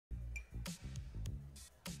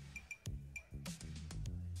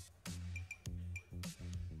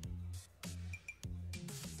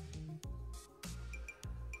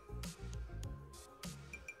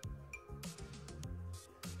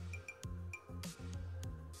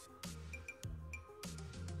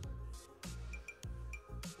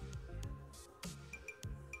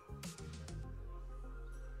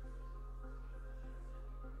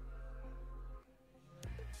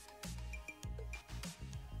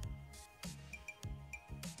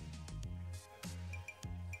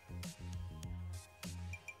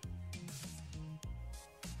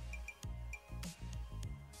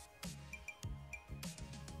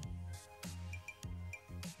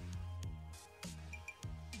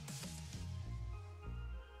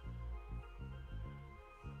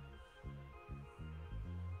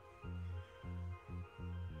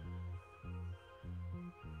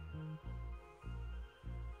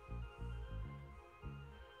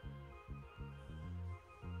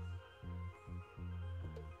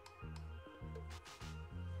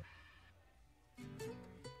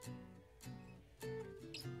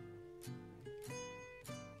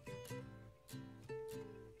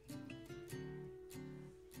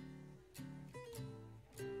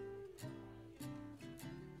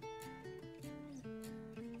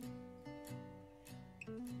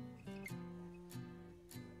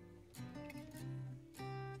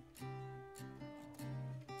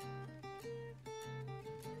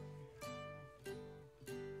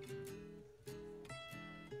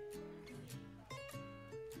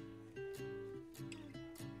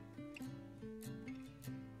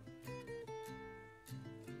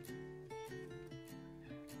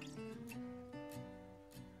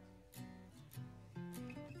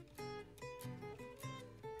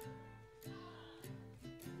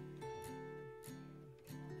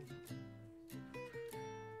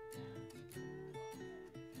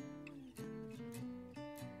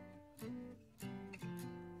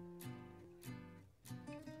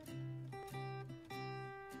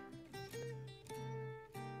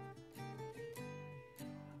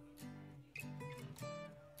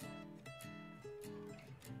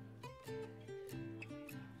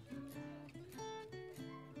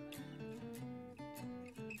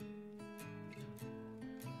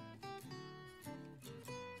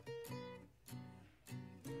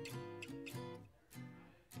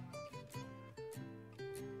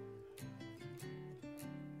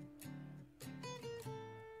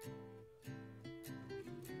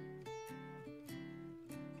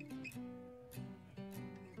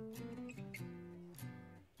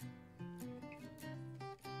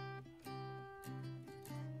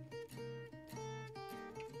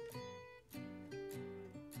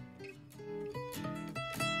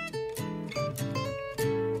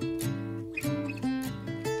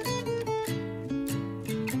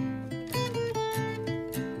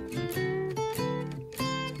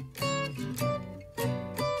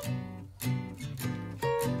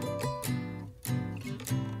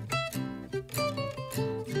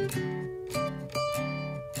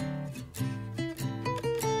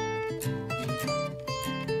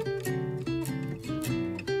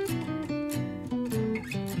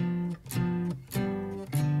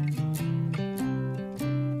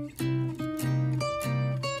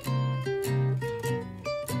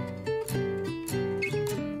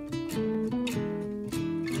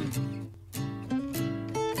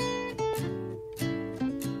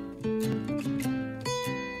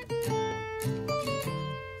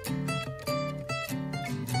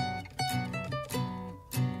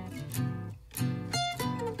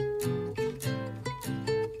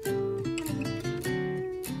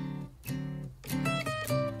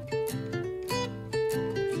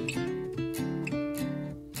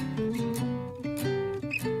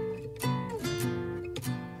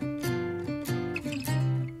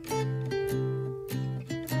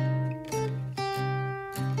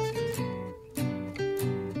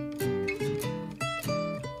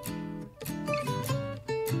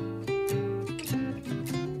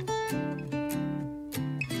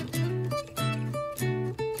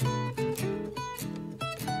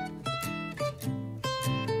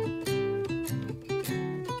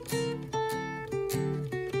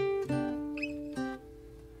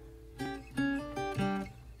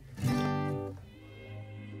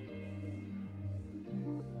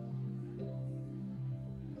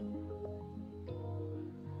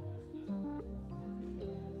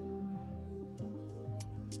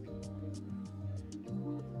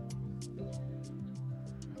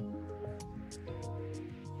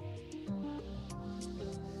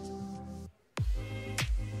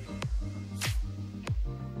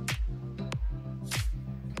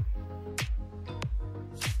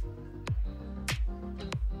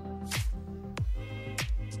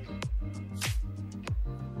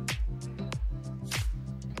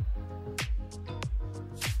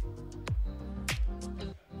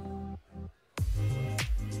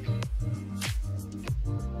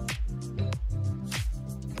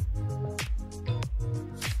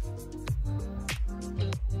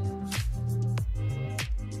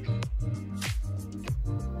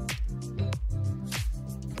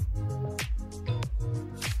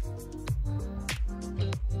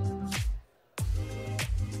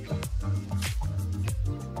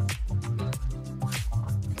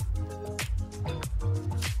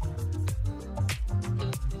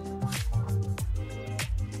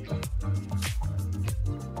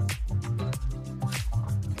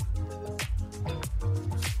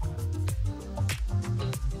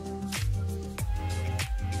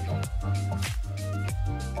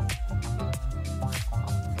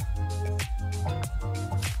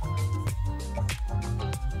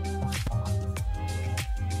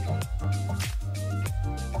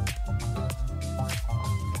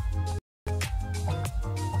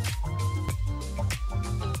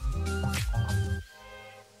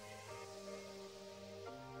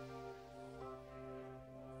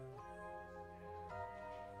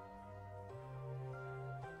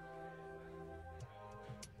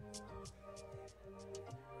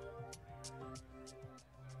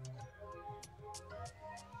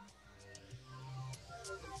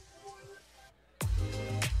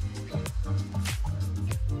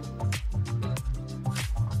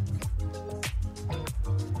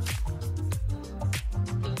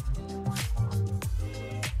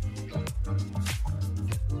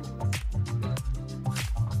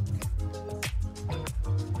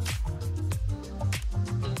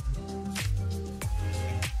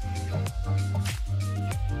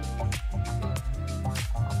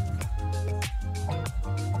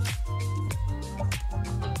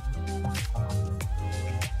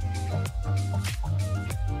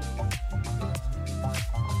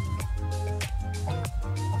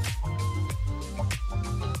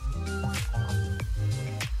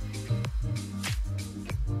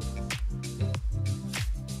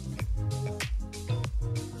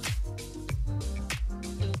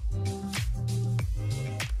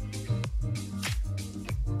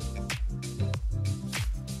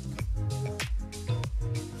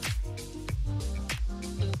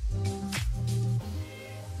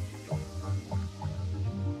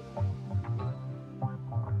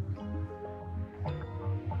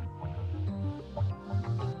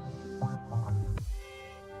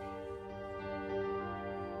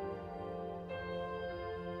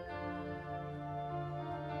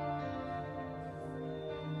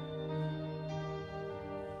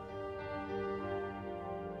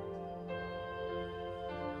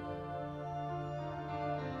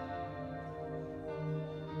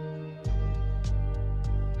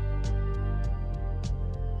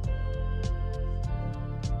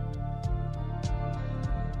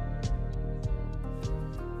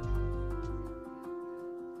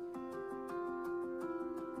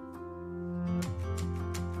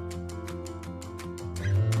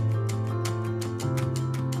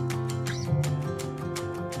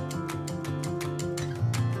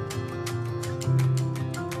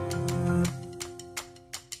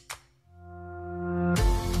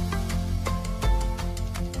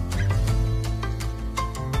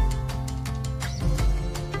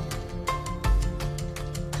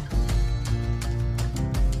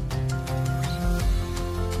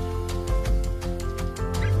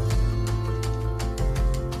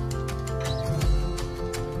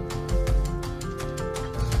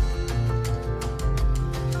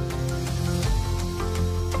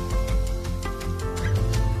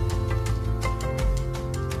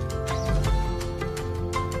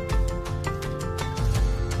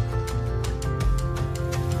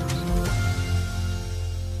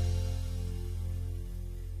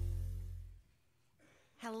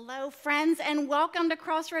and welcome to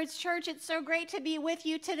Crossroads Church. It's so great to be with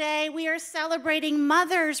you today. We are celebrating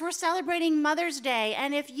mothers. We're celebrating Mother's Day.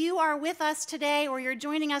 And if you are with us today or you're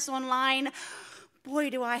joining us online, boy,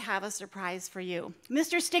 do I have a surprise for you.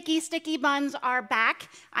 Mr. Sticky Buns are back.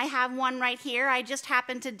 I have one right here. I just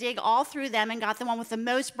happened to dig all through them and got the one with the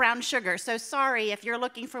most brown sugar. So sorry if you're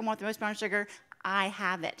looking for one with the most brown sugar, I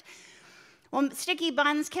have it. Well, sticky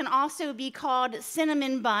buns can also be called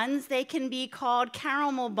cinnamon buns. They can be called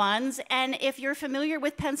caramel buns. And if you're familiar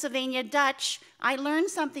with Pennsylvania Dutch, I learned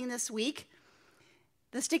something this week.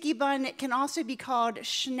 The sticky bun can also be called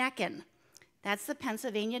schnecken. That's the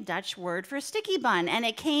Pennsylvania Dutch word for sticky bun. And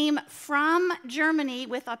it came from Germany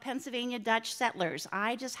with our Pennsylvania Dutch settlers.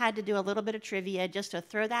 I just had to do a little bit of trivia just to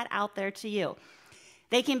throw that out there to you.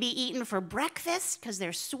 They can be eaten for breakfast because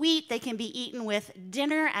they're sweet. They can be eaten with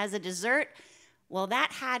dinner as a dessert. Well,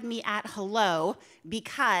 that had me at hello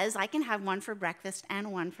because I can have one for breakfast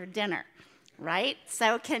and one for dinner, right?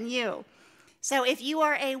 So can you. So if you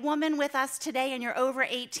are a woman with us today and you're over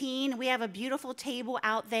 18, we have a beautiful table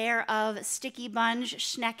out there of sticky buns,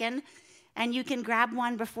 schnecken, and you can grab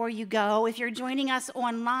one before you go. If you're joining us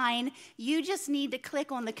online, you just need to click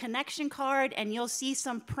on the connection card and you'll see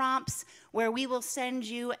some prompts where we will send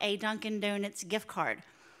you a Dunkin' Donuts gift card.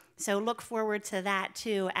 So look forward to that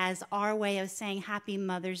too as our way of saying Happy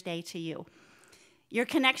Mother's Day to you. Your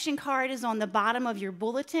connection card is on the bottom of your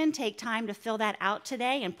bulletin. Take time to fill that out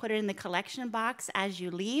today and put it in the collection box as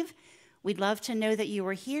you leave. We'd love to know that you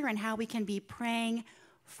are here and how we can be praying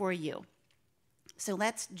for you. So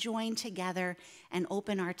let's join together and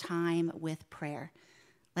open our time with prayer.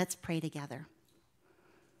 Let's pray together.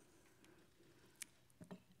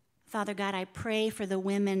 Father God, I pray for the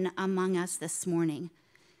women among us this morning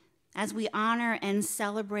as we honor and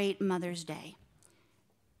celebrate Mother's Day.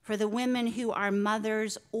 For the women who are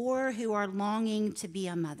mothers or who are longing to be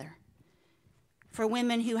a mother. For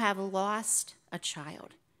women who have lost a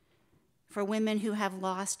child. For women who have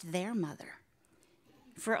lost their mother.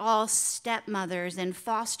 For all stepmothers and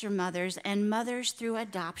foster mothers and mothers through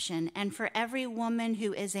adoption, and for every woman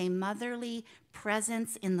who is a motherly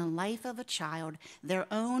presence in the life of a child, their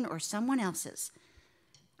own or someone else's,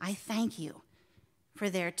 I thank you for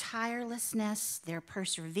their tirelessness, their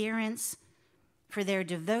perseverance, for their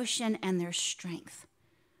devotion and their strength.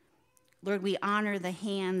 Lord, we honor the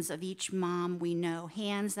hands of each mom we know,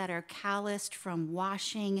 hands that are calloused from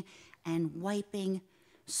washing and wiping,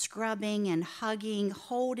 scrubbing and hugging,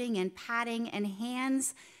 holding and patting, and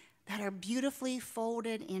hands that are beautifully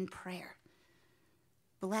folded in prayer.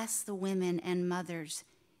 Bless the women and mothers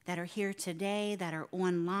that are here today, that are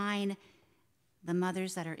online, the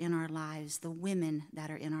mothers that are in our lives, the women that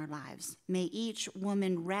are in our lives. May each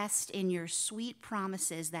woman rest in your sweet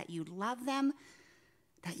promises that you love them,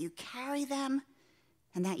 that you carry them,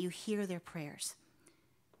 and that you hear their prayers.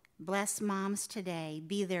 Bless moms today.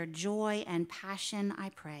 Be their joy and passion, I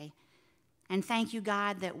pray. And thank you,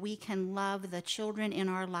 God, that we can love the children in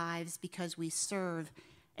our lives because we serve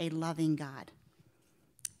a loving God.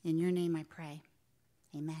 In your name I pray.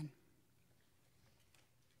 Amen.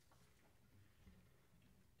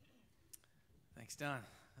 Thanks, Don.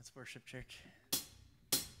 Let's worship, church.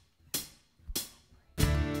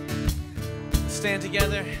 Stand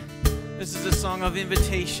together. This is a song of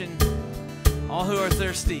invitation. All who are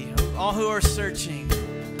thirsty, all who are searching.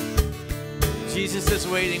 Jesus is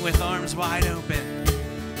waiting with arms wide open.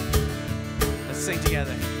 Let's sing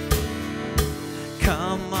together.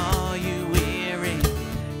 Come all you weary,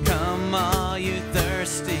 come all you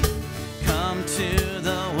thirsty, come to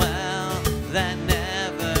the well that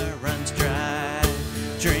never runs dry.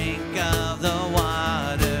 Drink of the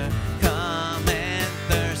water, come and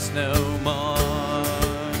thirst no more.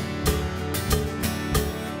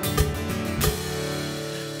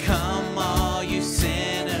 Come all you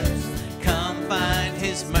sinners, come find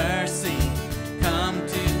his mercy. Come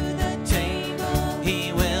to the table,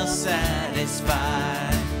 he will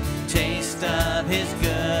satisfy. Taste of his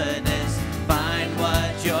goodness, find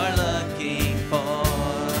what you're looking for.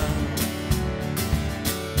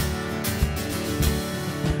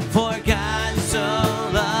 For God so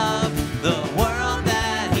loved the world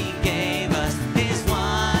that he gave us his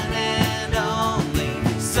one and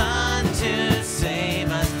only Son to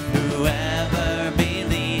save us. Whoever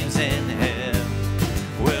believes in him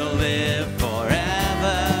will live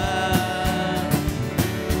forever.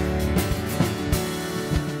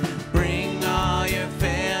 Bring all your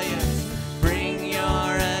failures, bring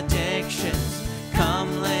your addictions,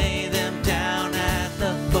 come lay them down at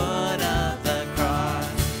the foot of the cross.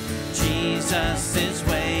 Jesus is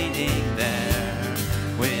waiting there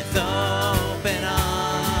with open arms.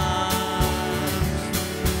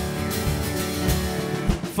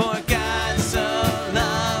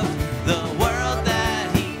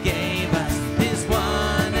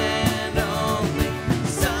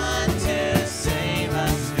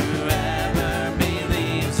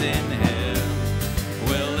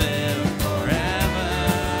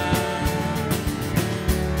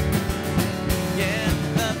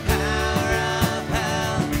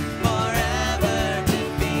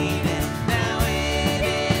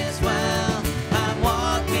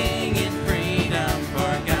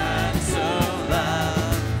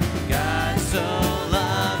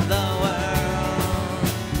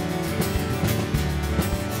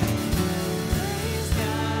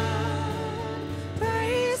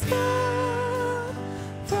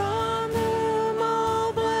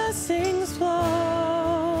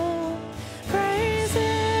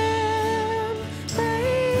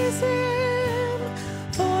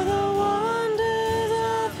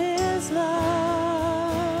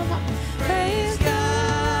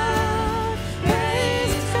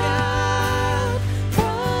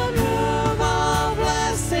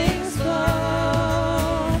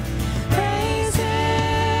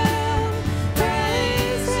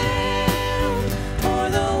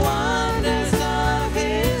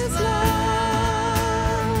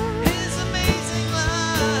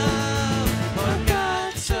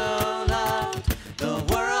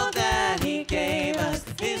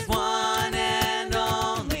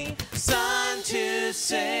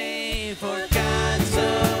 God so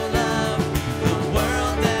loved the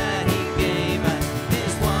world that he gave us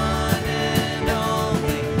his one and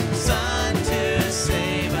only Son to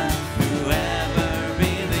save us. Whoever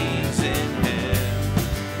believes in him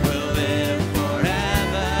will live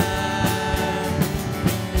forever.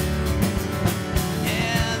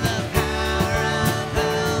 And the power of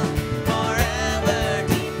hell forever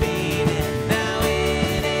defeated. Now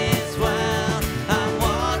it is well. I'm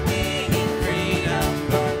walking in freedom.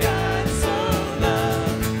 For God so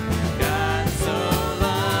loved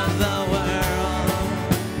the world.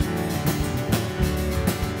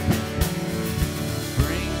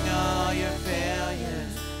 Bring all your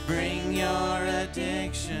failures, bring your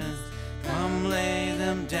addictions. Come lay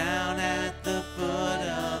them down at the foot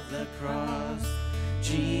of the cross.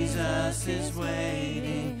 Jesus is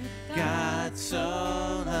waiting. God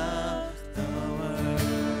so loved the world.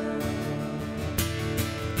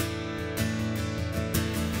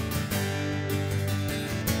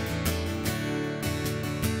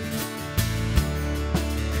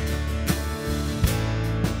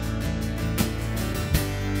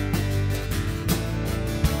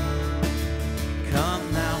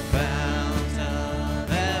 Come thou fount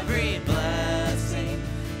of every blessing,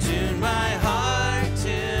 tune my heart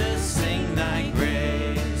to sing thy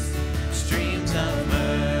grace. Streams of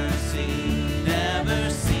mercy never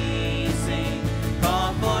ceasing,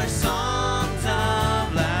 call for songs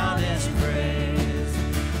of loudest praise.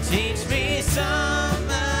 Teach me some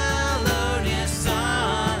melodious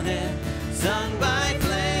sonnet, sung by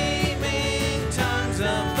flaming tongues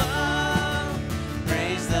above.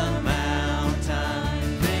 Praise the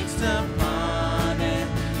mountain fixed upon it,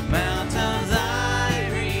 mount of thy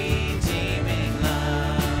redeeming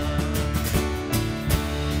love.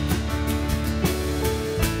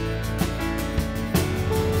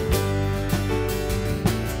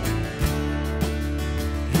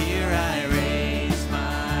 Here I raise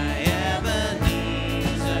my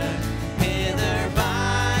Ebenezer, hither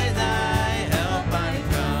by thy help I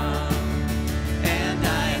come, and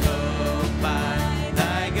I hope by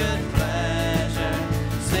thy good pleasure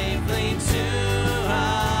safely to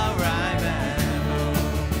arrive at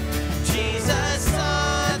home. Jesus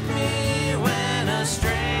sought me when a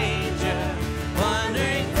stranger,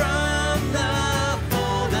 wandering from the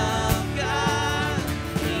fold of God.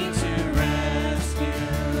 He to rescue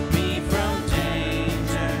me from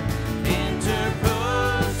danger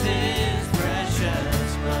interposed his precious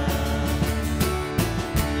blood.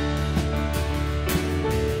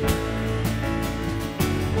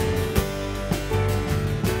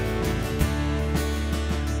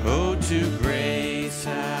 Oh, to grace,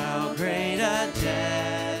 how great a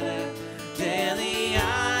debtor daily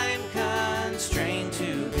I'm constrained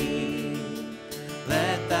to be.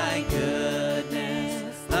 Let thy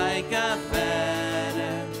goodness, like a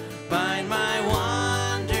fetter, bind my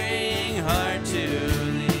wandering heart to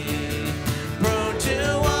thee. Prone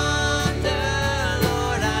to wander,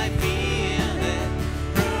 Lord, I feel it.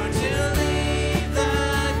 Prone to leave the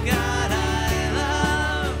God I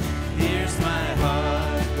love. Here's my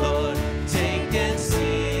heart, Lord,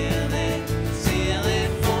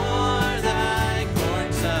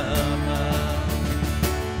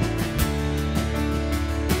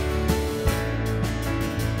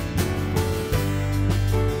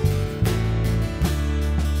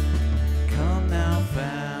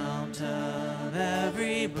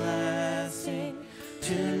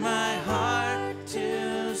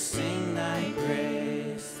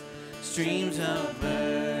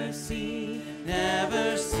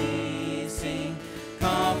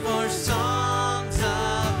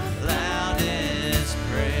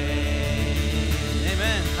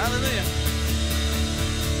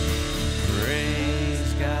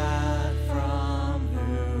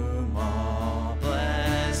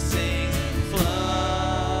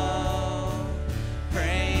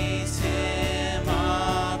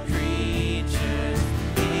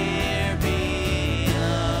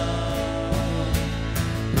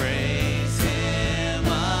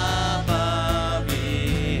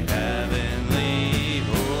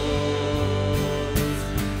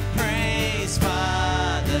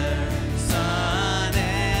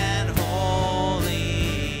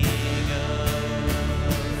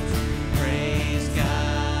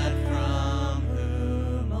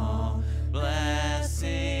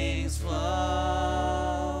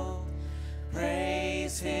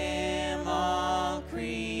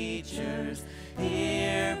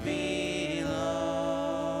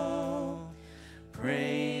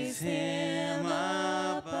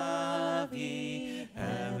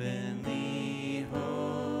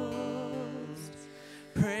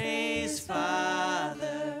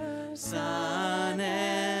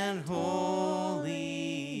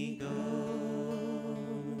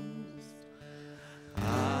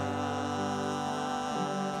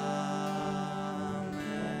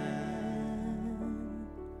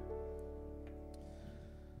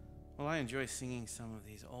 enjoy singing some of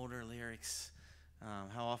these older lyrics.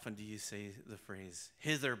 How often do you say the phrase,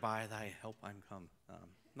 "Hither by thy help I'm come"?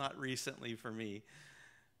 Not recently for me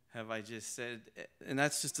have I just said, and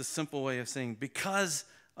that's just a simple way of saying, because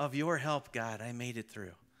of your help, God, I made it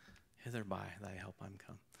through. Hither by thy help I'm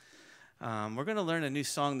come. We're going to learn a new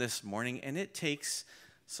song this morning, and it takes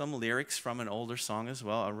some lyrics from an older song as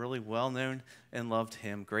well, a really well-known and loved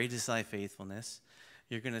hymn, "Great is Thy Faithfulness."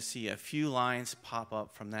 You're going to see a few lines pop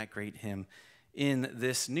up from that great hymn in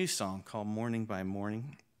this new song called "Morning by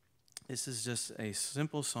Morning." This is just a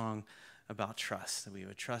simple song about trust, that we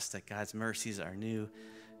would trust that God's mercies are new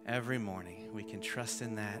every morning. We can trust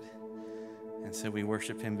in that, and so we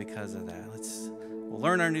worship him because of that. We'll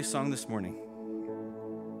learn our new song this morning.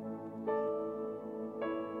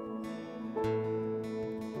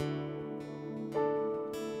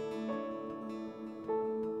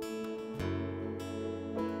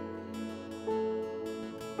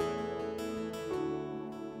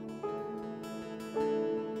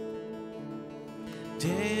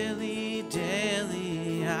 Daily,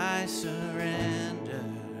 daily I surrender.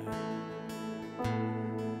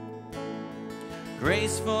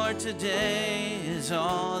 Grace for today is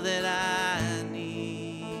all that I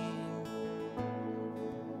need.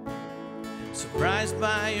 Surprised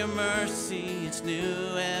by your mercy, it's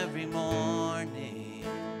new every morning.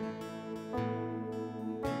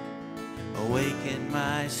 Awaken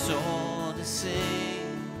my soul to sing.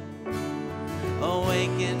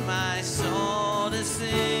 Awaken my soul to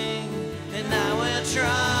sing, and I will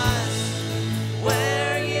trust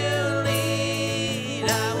where you lead.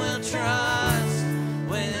 I will trust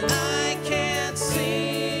when I can't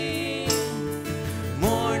see.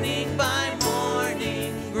 Morning by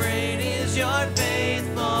morning, great is your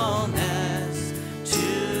faithfulness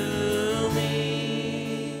to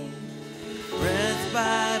me. Breath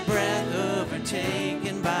by breath,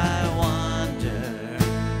 overtaken by wonder.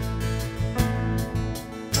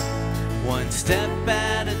 One step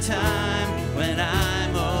at a time when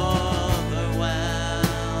I'm overwhelmed.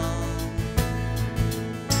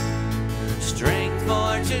 Strength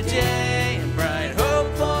for today and bright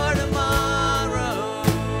hope for tomorrow.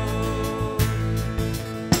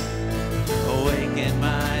 Awaken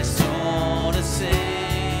my soul to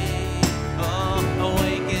sing. Oh,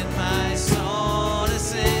 awaken my soul to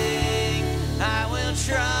sing. I will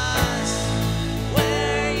trust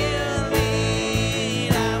where you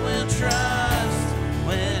lead. I will trust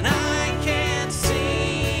when I can't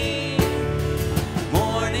see.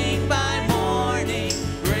 Morning by morning,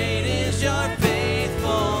 great is your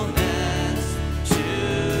faithfulness to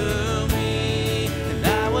me. And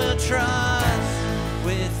I will trust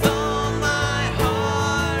with all my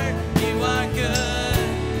heart. You are good,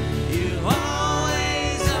 you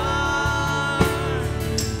always are.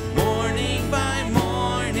 Morning by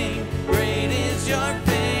morning, great is your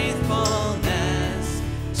faithfulness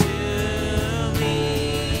to me.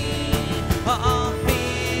 All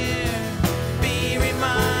fear, be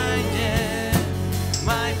reminded,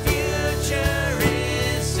 my future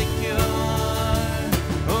is secure.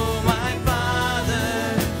 Oh, my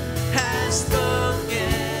Father has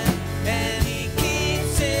spoken, and he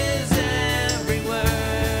keeps his every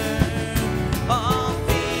word. All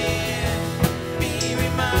fear, be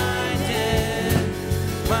reminded,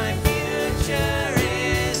 my future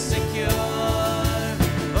is secure.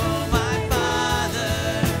 Oh, my Father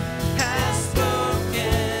has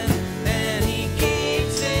spoken, and he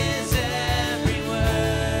keeps his every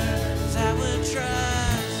word. I will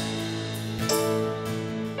trust.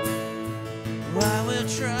 I will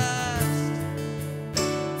trust.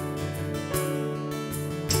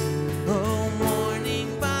 Oh, morning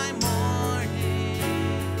by morning.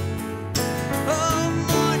 Oh,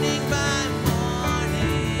 morning by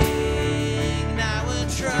morning. I will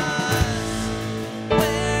trust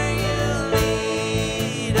where you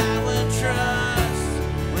lead. I will trust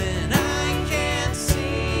when I can't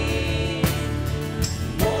see.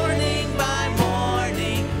 Morning by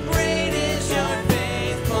morning, great is your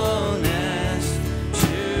faithfulness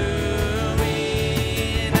to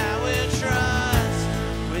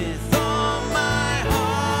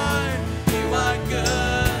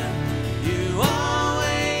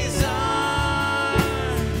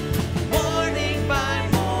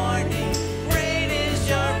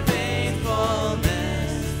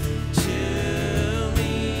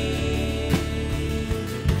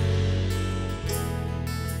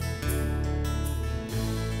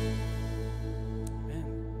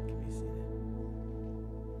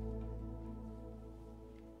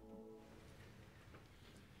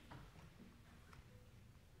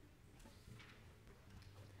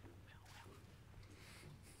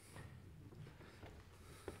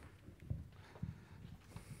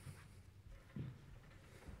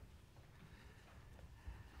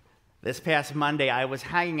This past Monday, I was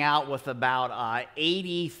hanging out with about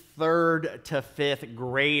 83rd to 5th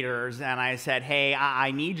graders, and I said, hey, I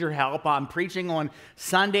need your help. I'm preaching on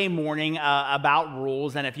Sunday morning about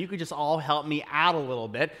rules, and if you could just all help me out a little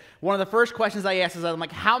bit. One of the first questions I asked is, I'm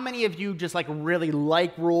like, how many of you just like really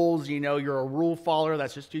like rules? You know, you're a rule follower.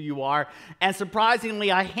 That's just who you are. And surprisingly,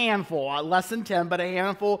 a handful, less than 10, but a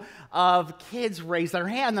handful of kids raised their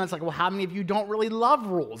hand. And I was like, well, how many of you don't really love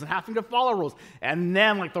rules and having to follow rules? And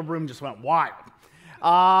then like the room just went wild.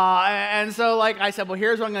 And so like I said, well,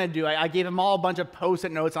 here's what I'm going to do. I gave them all a bunch of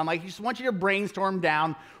Post-it notes. I'm like, I just want you to brainstorm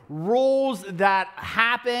down rules that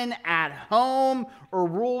happen at home or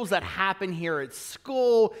rules that happen here at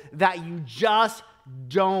school that you just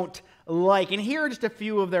don't like. And here are just a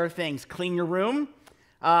few of their things. Clean your room.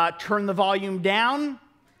 Turn the volume down.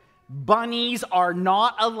 Bunnies are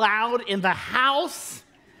not allowed in the house.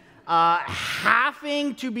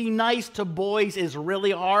 Having to be nice to boys is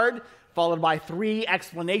really hard, followed by 3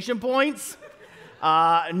 explanation points.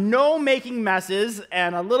 No making messes,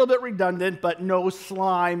 and a little bit redundant, but no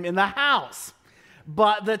slime in the house.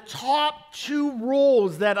 But the top 2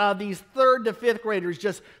 rules that these 3rd to 5th graders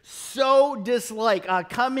just so dislike,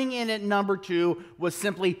 coming in at number 2 was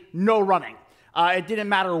simply no running. It didn't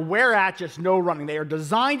matter where at, just no running. They are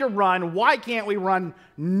designed to run. Why can't we run?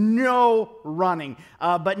 No running.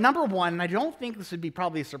 But number 1, and I don't think this would be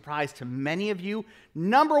probably a surprise to many of you,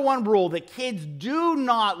 number 1 rule that kids do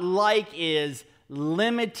not like is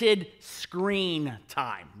limited screen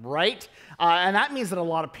time, right? And that means that a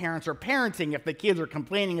lot of parents are parenting if the kids are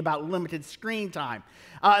complaining about limited screen time.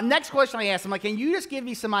 Next question I asked them, like, can you just give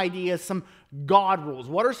me some ideas, some God rules?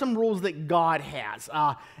 What are some rules that God has?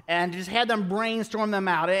 And just had them brainstorm them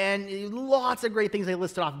out. And lots of great things they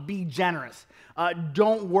listed off. Be generous.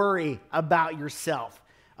 Don't worry about yourself.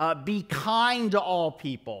 Be kind to all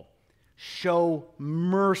people. Show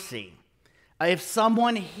mercy. If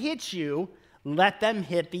someone hits you, let them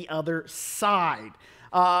hit the other side.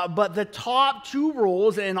 But the top 2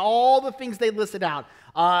 rules and all the things they listed out,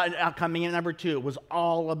 coming in at number 2, was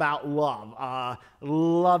all about love.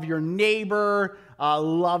 Love your neighbor,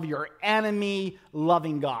 love your enemy,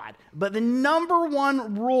 loving God. But the number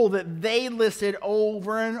 1 rule that they listed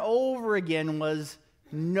over and over again was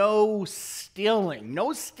no stealing.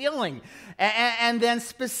 No stealing. And then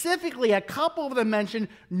specifically, a couple of them mentioned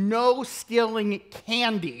no stealing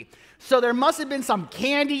candy. So there must have been some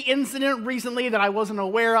candy incident recently that I wasn't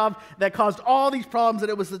aware of that caused all these problems that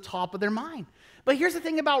it was the top of their mind. But here's the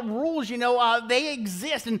thing about rules, you know, they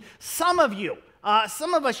exist. And some of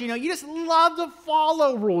us, you know, you just love to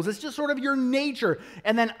follow rules. It's just sort of your nature.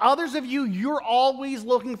 And then others of you, you're always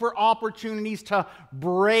looking for opportunities to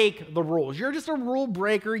break the rules. You're just a rule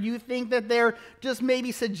breaker. You think that they're just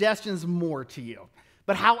maybe suggestions more to you.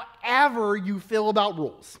 But however you feel about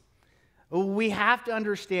rules, we have to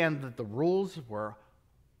understand that the rules were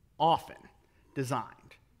often designed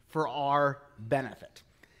for our benefit.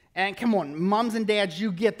 And come on, moms and dads,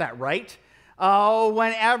 you get that, right?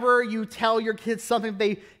 Whenever you tell your kids something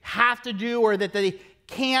they have to do or that they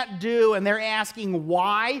can't do, and they're asking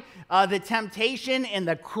why, the temptation and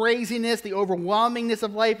the craziness, the overwhelmingness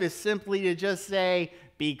of life is simply to just say,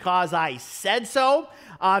 because I said so.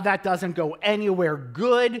 That doesn't go anywhere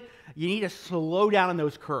good. You need to slow down on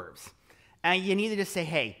those curves. And you need to just say,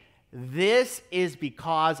 hey, this is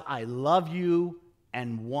because I love you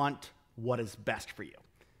and want what is best for you.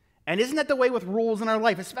 And isn't that the way with rules in our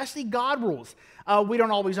life, especially God rules? We don't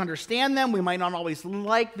always understand them. We might not always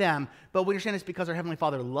like them. But we understand it's because our Heavenly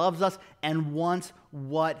Father loves us and wants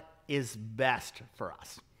what is best for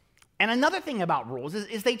us. And another thing about rules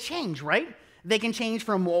is they change, right? They can change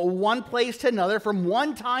from one place to another, from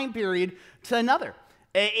one time period to another.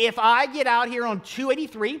 If I get out here on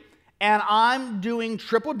 283 and I'm doing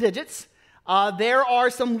triple digits, there are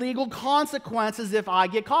some legal consequences if I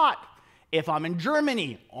get caught. If I'm in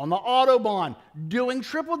Germany on the Autobahn doing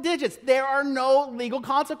triple digits, there are no legal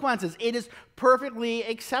consequences. It is perfectly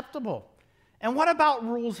acceptable. And what about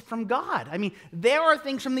rules from God? I mean, there are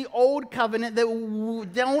things from the old covenant that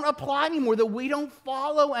don't apply anymore, that we don't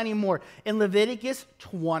follow anymore. In Leviticus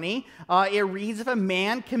 20, it reads, if a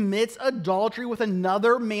man commits adultery with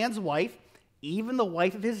another man's wife, even the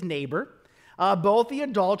wife of his neighbor, both the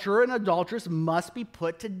adulterer and adulteress must be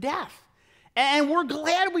put to death. And we're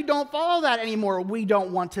glad we don't follow that anymore. We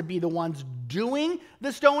don't want to be the ones doing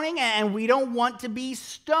the stoning, and we don't want to be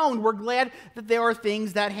stoned. We're glad that there are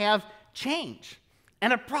things that have changed.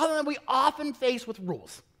 And a problem that we often face with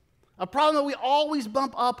rules, a problem that we always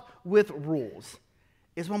bump up with rules,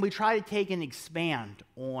 is when we try to take and expand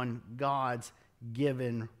on God's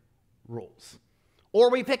given rules. Or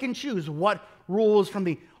we pick and choose what rules from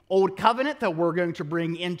the Old Covenant that we're going to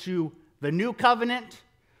bring into the New Covenant,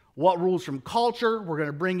 what rules from culture we're going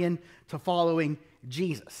to bring in to following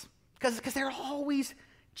Jesus. Because they're always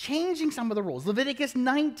changing some of the rules. Leviticus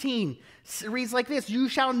 19 reads like this: "You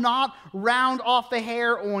shall not round off the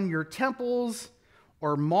hair on your temples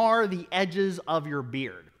or mar the edges of your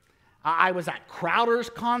beard." I was at Crowder's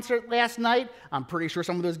concert last night. I'm pretty sure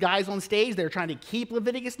some of those guys on stage, they're trying to keep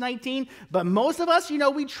Leviticus 19. But most of us,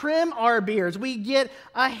 we trim our beards. We get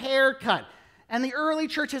a haircut. And the early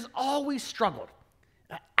church has always struggled.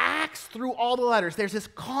 Acts through all the letters, there's this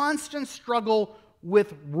constant struggle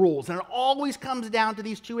with rules. And it always comes down to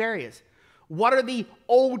these two areas. What are the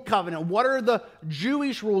old covenant? What are the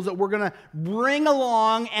Jewish rules that we're going to bring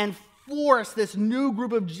along and force this new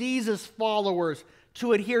group of Jesus followers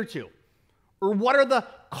to adhere to? Or what are the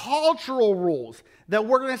cultural rules that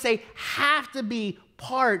we're going to say have to be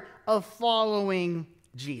part of following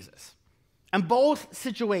Jesus? And both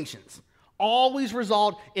situations always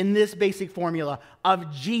result in this basic formula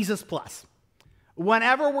of Jesus plus.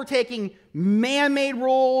 Whenever we're taking man-made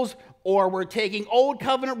rules or we're taking old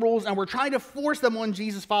covenant rules and we're trying to force them on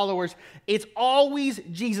Jesus followers, it's always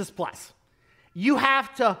Jesus plus. You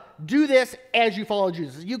have to do this as you follow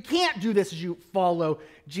Jesus. You can't do this as you follow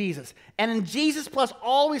Jesus. And in Jesus plus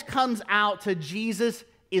always comes out to Jesus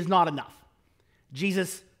is not enough.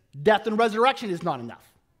 Jesus' death and resurrection is not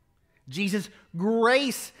enough. Jesus'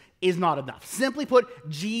 grace is not enough. Simply put,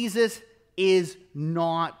 Jesus is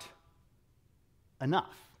not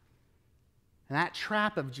enough. And that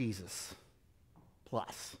trap of Jesus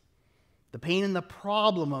plus, the pain and the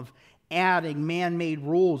problem of adding man-made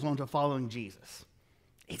rules onto following Jesus,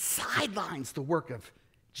 it sidelines the work of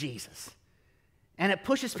Jesus. And it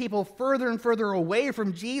pushes people further and further away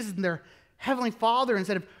from Jesus and their Heavenly Father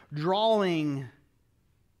instead of drawing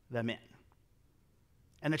them in.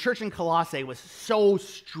 And the church in Colossae was so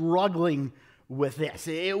struggling with this.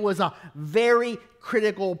 It was a very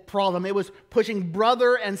critical problem. It was pushing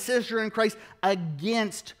brother and sister in Christ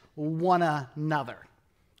against one another.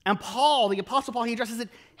 And Paul, the Apostle Paul, he addresses it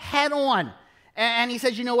head on. And he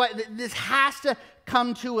says, you know what, this has to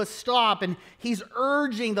come to a stop. And he's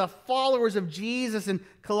urging the followers of Jesus in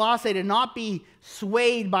Colossae to not be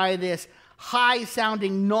swayed by this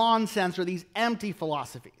high-sounding nonsense or these empty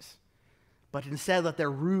philosophies, but instead let their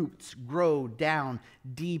roots grow down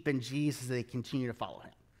deep in Jesus as they continue to follow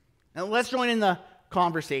him. Now let's join in the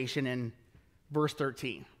conversation in verse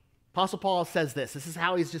 13. Apostle Paul says this. This is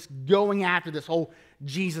how he's just going after this whole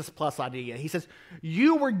Jesus plus idea. He says,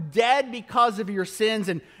 you were dead because of your sins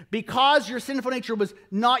and because your sinful nature was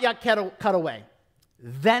not yet cut away.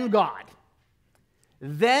 Then God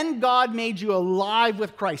made you alive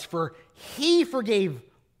with Christ, for he forgave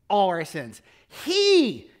all our sins.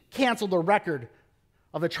 He canceled the record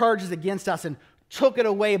of the charges against us and took it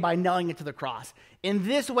away by nailing it to the cross. In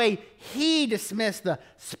this way, he dismissed the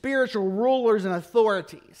spiritual rulers and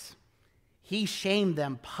authorities. He shamed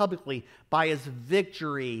them publicly by his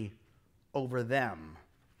victory over them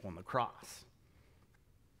on the cross.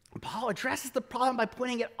 And Paul addresses the problem by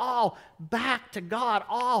pointing it all back to God,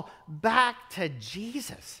 all back to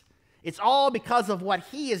Jesus. It's all because of what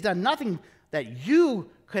he has done, nothing that you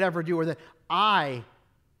could ever do or that I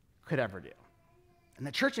could ever do. And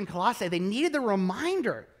the church in Colossae, they needed the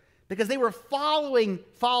reminder because they were following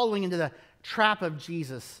into the trap of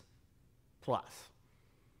Jesus plus.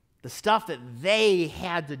 The stuff that they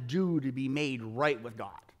had to do to be made right with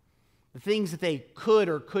God. The things that they could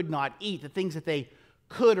or could not eat. The things that they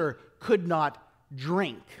could or could not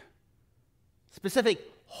drink. Specific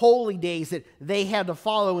holy days that they had to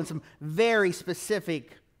follow in some very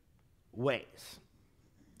specific ways.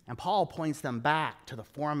 And Paul points them back to the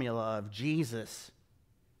formula of Jesus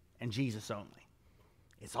and Jesus only.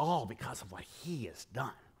 It's all because of what he has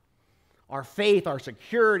done. Our faith, our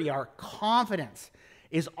security, our confidence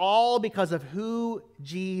is all because of who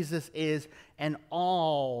Jesus is and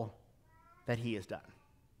all that he has done.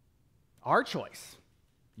 Our choice,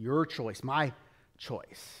 your choice, my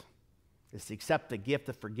choice, is to accept the gift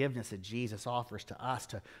of forgiveness that Jesus offers to us,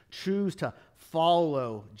 to choose to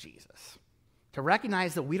follow Jesus, to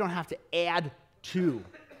recognize that we don't have to add to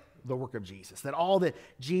the work of Jesus, that all that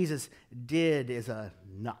Jesus did is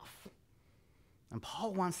enough. And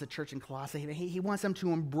Paul wants the church in Colossae, he wants them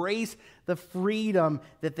to embrace the freedom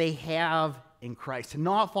that they have in Christ, to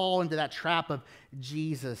not fall into that trap of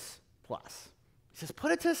Jesus plus. He says,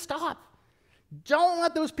 put it to a stop. Don't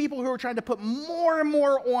let those people who are trying to put more and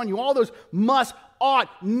more on you, all those must,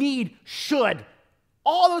 ought, need, should,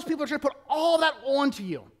 all those people are trying to put all that onto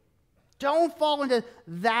you. Don't fall into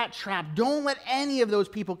that trap. Don't let any of those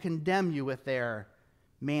people condemn you with their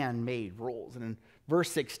man-made rules. And in verse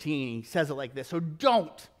 16. He says it like this. So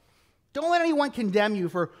don't let anyone condemn you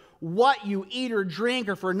for what you eat or drink,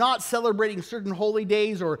 or for not celebrating certain holy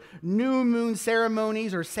days or new moon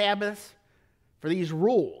ceremonies or Sabbaths. For these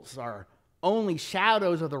rules are only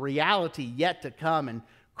shadows of the reality yet to come, and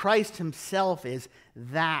Christ himself is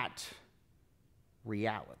that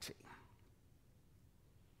reality.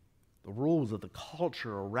 The rules of the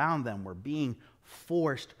culture around them were being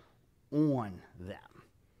forced on them.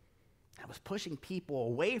 It was pushing people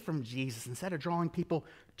away from Jesus instead of drawing people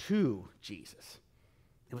to Jesus.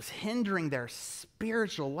 It was hindering their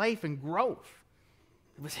spiritual life and growth.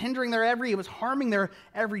 It was it was harming their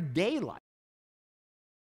everyday life.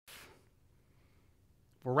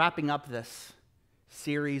 We're wrapping up this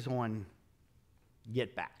series on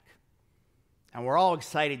Get Back. And we're all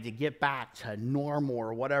excited to get back to normal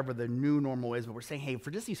or whatever the new normal is, but we're saying, hey,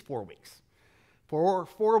 for just these 4 weeks, for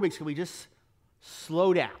 4 weeks, can we just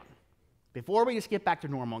slow down? Before we just get back to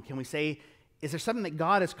normal, can we say, is there something that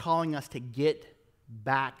God is calling us to get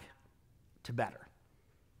back to better?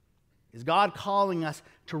 Is God calling us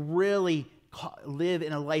to really live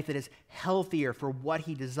in a life that is healthier for what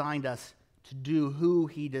he designed us to do, who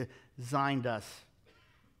he designed us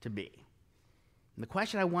to be? And the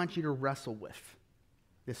question I want you to wrestle with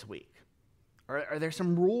this week, are there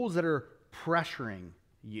some rules that are pressuring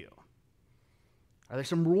you? Are there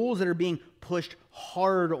some rules that are being pushed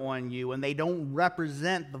hard on you and they don't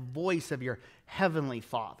represent the voice of your heavenly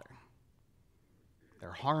Father?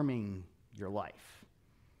 They're harming your life.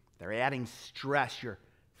 They're adding stress. You're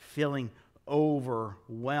feeling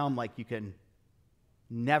overwhelmed like you can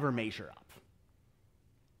never measure up.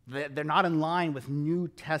 They're not in line with New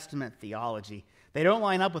Testament theology. They don't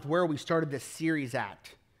line up with where we started this series at,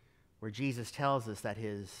 where Jesus tells us that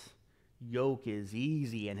his yoke is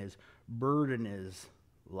easy and his burden is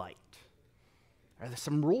light. Are there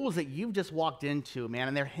some rules that you've just walked into, man,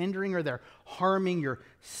 and they're hindering or they're harming your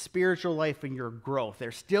spiritual life and your growth?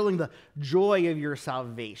 They're stealing the joy of your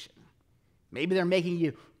salvation. Maybe they're making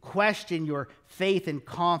you question your faith and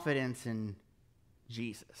confidence in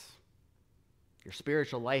Jesus. Your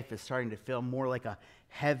spiritual life is starting to feel more like a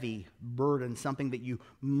heavy burden, something that you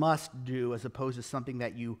must do as opposed to something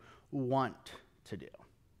that you want to do.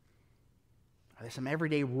 Are there some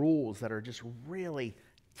everyday rules that are just really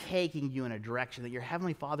taking you in a direction that your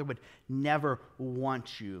Heavenly Father would never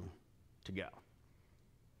want you to go?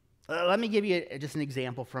 Let me give you just an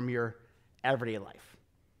example from your everyday life.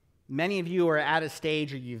 Many of you are at a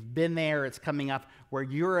stage, or you've been there, it's coming up, where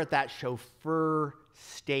you're at that chauffeur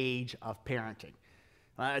stage of parenting.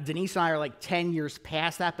 Denise and I are like 10 years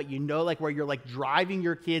past that, but you know, like where you're like driving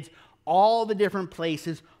your kids all the different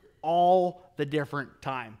places, all the different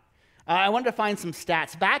time. I wanted to find some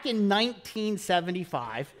stats. Back in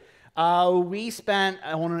 1975, we spent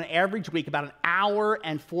on an average week about 1 hour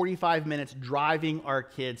and 45 minutes driving our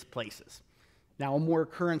kids places. Now, a more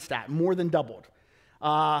current stat, more than doubled.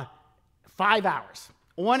 5 hours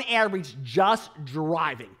on average just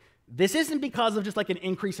driving. This isn't because of just like an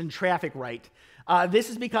increase in traffic, right? This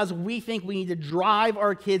is because we think we need to drive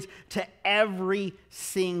our kids to every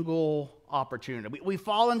single opportunity. We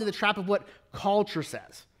fall into the trap of what culture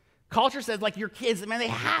says. Culture says, like, your kids, man, they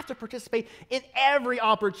have to participate in every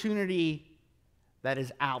opportunity that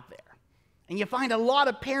is out there. And you find a lot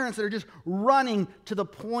of parents that are just running to the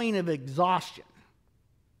point of exhaustion.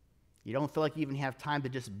 You don't feel like you even have time to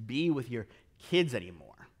just be with your kids anymore.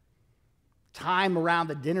 Time around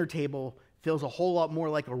the dinner table feels a whole lot more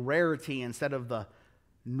like a rarity instead of the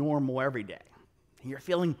normal everyday. And you're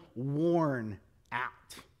feeling worn out.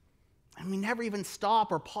 And we never even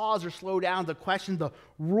stop or pause or slow down to question the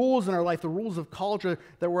rules in our life, the rules of culture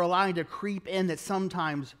that we're allowing to creep in that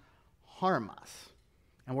sometimes harm us.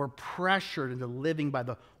 And we're pressured into living by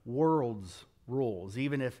the world's rules,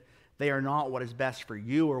 even if they are not what is best for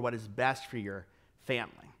you or what is best for your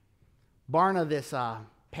family. Barna this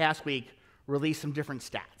past week released some different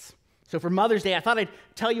stats. So for Mother's Day, I thought I'd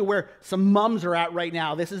tell you where some moms are at right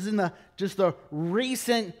now. This is in just the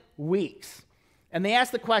recent weeks. And they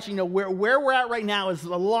asked the question, where we're at right now is a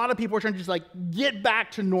lot of people are trying to just like get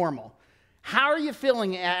back to normal. How are you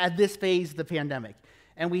feeling at this phase of the pandemic?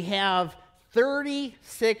 And we have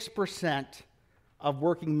 36% of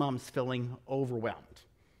working moms feeling overwhelmed.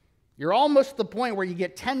 You're almost at the point where you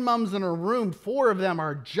get 10 moms in a room, 4 of them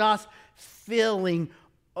are just feeling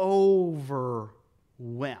overwhelmed,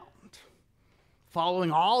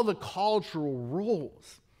 following all the cultural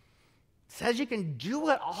rules. It says you can do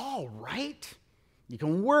it all, right? You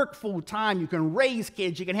can work full time, you can raise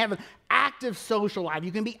kids, you can have an active social life,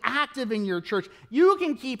 you can be active in your church, you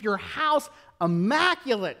can keep your house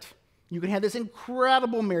immaculate, You can have this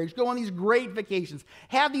incredible marriage, go on these great vacations,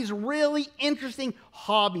 have these really interesting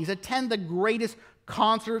hobbies, attend the greatest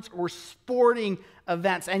concerts or sporting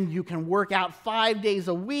events, and you can work out 5 days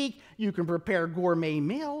a week. You can prepare gourmet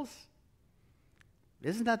meals.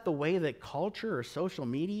 Isn't that the way that culture or social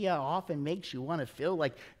media often makes you want to feel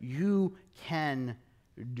like you can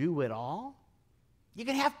do it all? You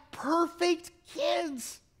can have perfect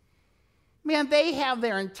kids. Man, they have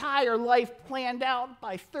their entire life planned out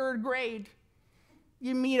by 3rd grade.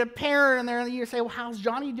 You meet a parent and you say, well, how's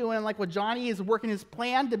Johnny doing? And like, well, Johnny is working his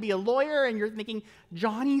plan to be a lawyer, and you're thinking,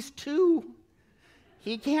 Johnny's 2.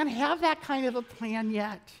 He can't have that kind of a plan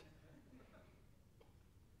yet.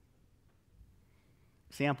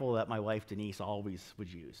 Example that my wife Denise always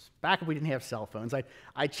would use. Back when we didn't have cell phones,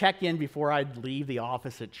 I'd check in before I'd leave the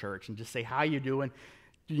office at church and just say, how you doing?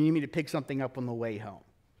 Do you need me to pick something up on the way home?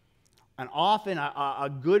 And often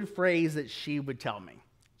a good phrase that she would tell me,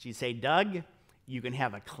 she'd say, Doug, you can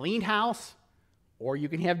have a clean house or you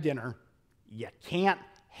can have dinner. You can't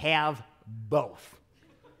have both,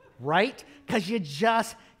 right? Because you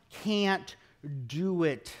just can't do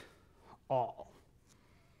it all.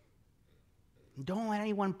 Don't let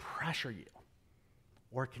anyone pressure you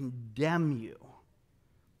or condemn you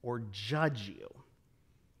or judge you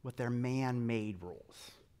with their man-made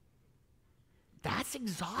rules. That's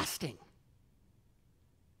exhausting.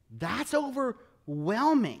 That's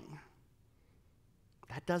overwhelming.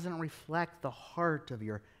 That doesn't reflect the heart of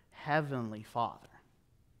your heavenly Father.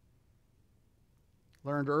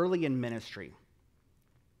 Learned early in ministry,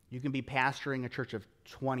 you can be pastoring a church of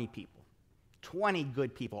 20 people, 20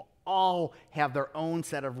 good people, all have their own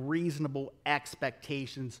set of reasonable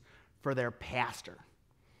expectations for their pastor.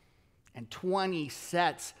 And 20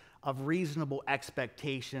 sets of reasonable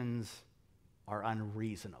expectations are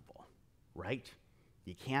unreasonable, right?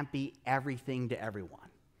 You can't be everything to everyone.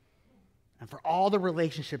 And for all the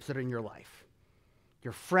relationships that are in your life,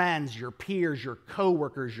 your friends, your peers, your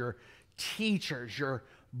coworkers, your teachers, your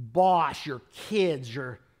boss, your kids,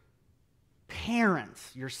 your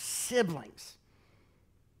parents, your siblings,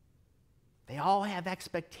 they all have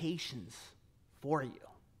expectations for you.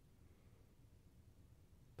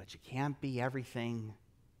 But you can't be everything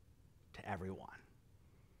to everyone.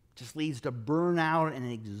 It just leads to burnout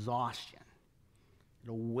and exhaustion.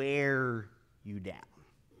 It'll wear you down.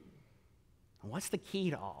 And what's the key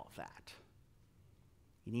to all of that?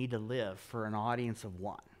 You need to live for an audience of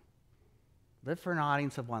one. Live for an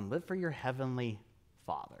audience of one. Live for your heavenly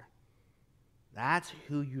Father. That's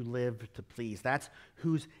who you live to please. That's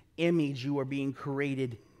whose image you are being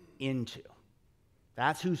created into.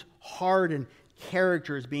 That's whose heart and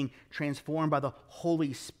character is being transformed by the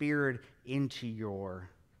Holy Spirit into your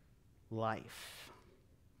life.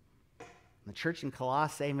 The church in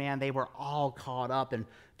Colossae, man, they were all caught up in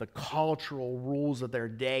the cultural rules of their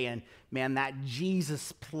day. And man, that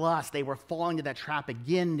Jesus plus, they were falling into that trap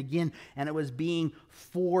again and again, and it was being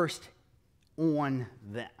forced on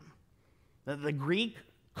them. The Greek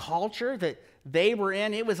culture that they were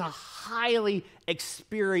in, it was a highly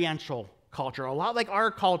experiential culture. A lot like our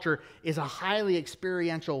culture is a highly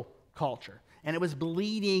experiential culture. And it was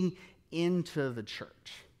bleeding into the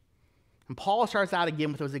church. And Paul starts out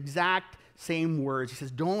again with those exact same words. He says,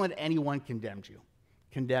 don't let anyone condemn you.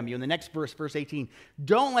 In the next verse, verse 18,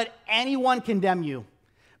 don't let anyone condemn you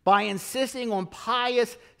by insisting on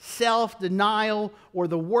pious self-denial or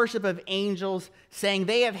the worship of angels, saying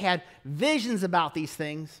they have had visions about these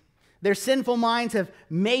things. Their sinful minds have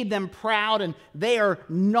made them proud, and they are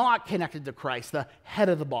not connected to Christ, the head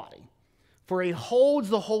of the body. For he holds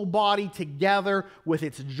the whole body together with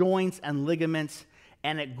its joints and ligaments,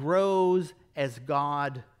 and it grows as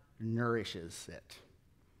God nourishes it.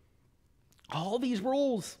 All these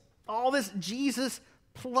rules, all this Jesus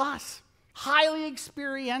plus, highly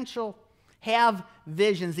experiential, have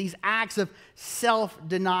visions, these acts of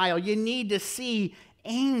self-denial. You need to see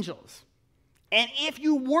angels. And if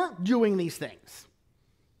you weren't doing these things,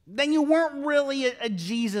 then you weren't really a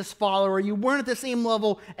Jesus follower. You weren't at the same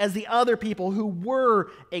level as the other people who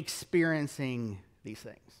were experiencing these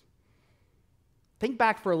things. Think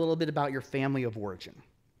back for a little bit about your family of origin.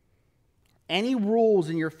 Any rules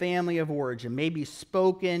in your family of origin, maybe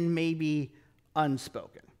spoken, maybe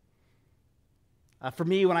unspoken. For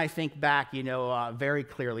me, when I think back, very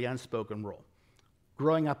clearly, unspoken rule.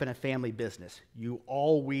 Growing up in a family business, you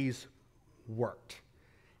always worked.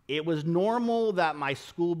 It was normal that my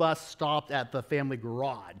school bus stopped at the family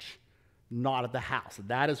garage, not at the house.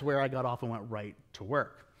 That is where I got off and went right to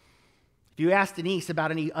work. If you asked Denise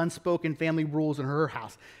about any unspoken family rules in her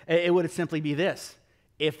house, it would simply be this.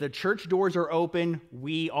 If the church doors are open,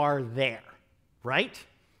 we are there, right?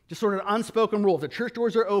 Just sort of unspoken rule. If the church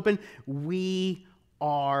doors are open, we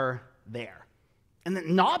are there. And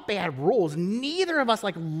then not bad rules. Neither of us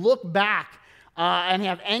look back and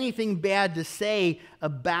have anything bad to say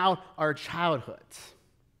about our childhoods.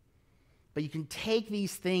 But you can take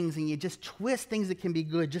these things and you just twist things that can be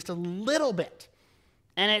good just a little bit.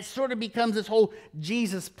 And it sort of becomes this whole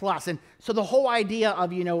Jesus plus. And so the whole idea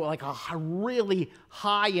of, a really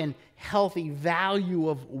high and healthy value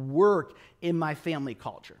of work in my family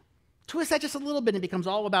culture. Twist that just a little bit and it becomes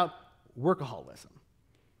all about workaholism.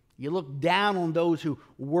 You look down on those who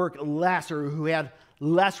work less or who have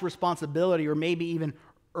less responsibility or maybe even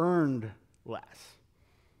earned less.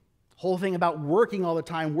 Whole thing about working all the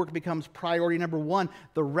time, work becomes priority number one.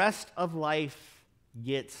 The rest of life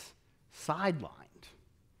gets sidelined.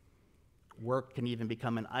 Work can even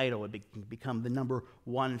become an idol. It can become the number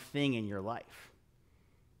one thing in your life.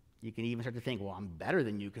 You can even start to think, well, I'm better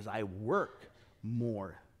than you because I work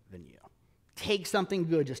more than you. Take something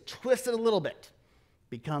good, just twist it a little bit,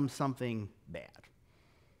 become something bad.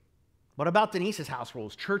 What about Denise's house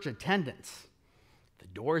rules? Church attendance. The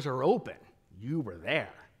doors are open. You were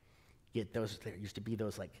there. Get those, there used to be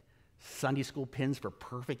those Sunday school pins for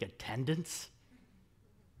perfect attendance.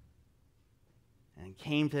 And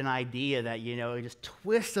came to an idea that, just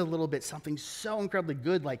twist a little bit, something so incredibly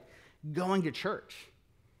good like going to church.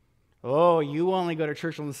 Oh, you only go to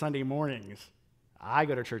church on Sunday mornings. I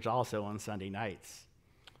go to church also on Sunday nights.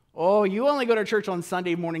 Oh, you only go to church on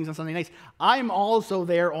Sunday mornings and Sunday nights. I'm also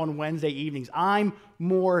there on Wednesday evenings. I'm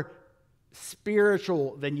more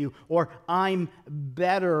spiritual than you, or I'm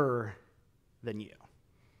better than you.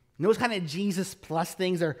 And those kind of Jesus plus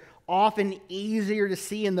things are often easier to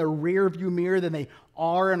see in the rear view mirror than they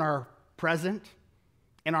are in our present,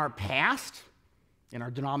 in our past, in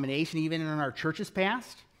our denomination, even in our church's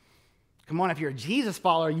past. Come on, if you're a Jesus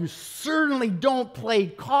follower, you certainly don't play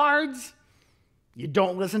cards. You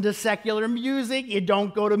don't listen to secular music. You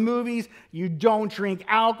don't go to movies. You don't drink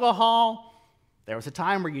alcohol. There was a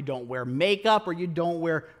time where you don't wear makeup or you don't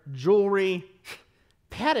wear jewelry.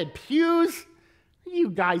 Padded pews? Are you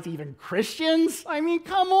guys even Christians? I mean,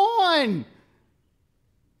 come on.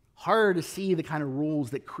 Hard to see the kind of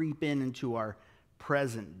rules that creep into our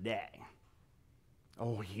present day.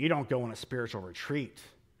 Oh, you don't go on a spiritual retreat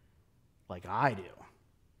like I do.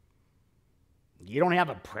 You don't have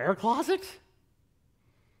a prayer closet?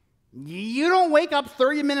 You don't wake up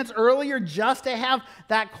 30 minutes earlier just to have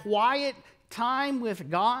that quiet time with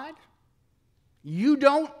God? You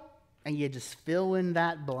don't, and you just fill in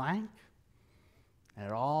that blank? And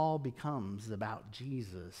it all becomes about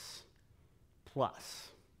Jesus plus.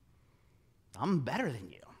 I'm better than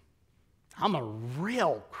you. I'm a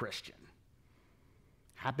real Christian.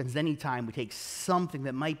 Happens anytime we take something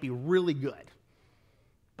that might be really good,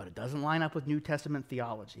 but it doesn't line up with New Testament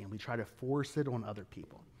theology, and we try to force it on other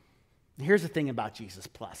people. Here's the thing about Jesus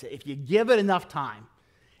plus. If you give it enough time,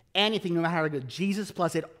 anything, no matter how good, Jesus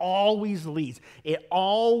plus, it always leads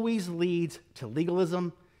to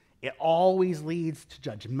legalism. It always leads to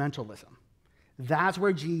judgmentalism. That's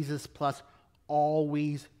where Jesus plus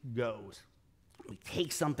always goes. We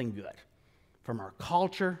take something good from our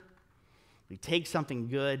culture. We take something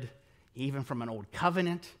good, even from an old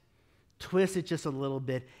covenant, twist it just a little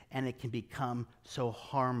bit, and it can become so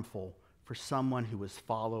harmful for someone who is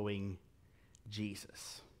following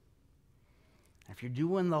Jesus. If you're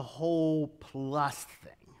doing the whole plus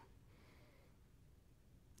thing,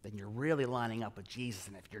 then you're really lining up with Jesus.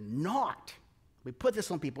 And if you're not, we put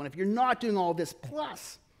this on people, and if you're not doing all this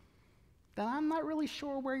plus, then I'm not really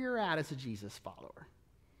sure where you're at as a Jesus follower.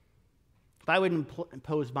 If I would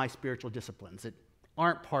impose my spiritual disciplines that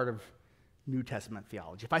aren't part of New Testament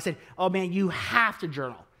theology, if I said, oh man, you have to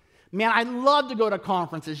journal. Man, I love to go to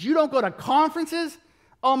conferences. You don't go to conferences?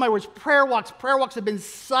 Oh my words, prayer walks. Prayer walks have been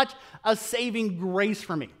such a saving grace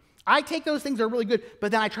for me. I take those things that are really good,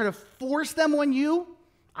 but then I try to force them on you.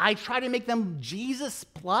 I try to make them Jesus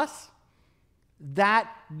plus. That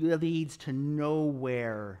leads to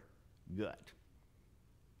nowhere good.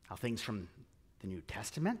 How things from the New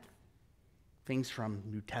Testament, things from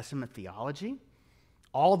New Testament theology,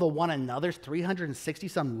 all the one another's, 360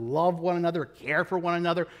 some, love one another, care for one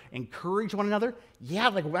another, encourage one another. Yeah,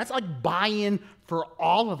 that's like buy-in for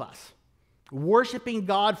all of us. Worshiping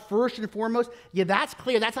God first and foremost, yeah, that's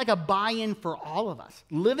clear. That's like a buy-in for all of us.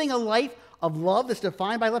 Living a life of love that's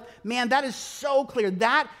defined by love, man, that is so clear.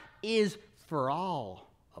 That is for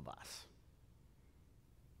all of us.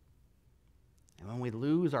 And when we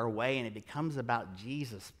lose our way and it becomes about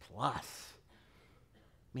Jesus plus,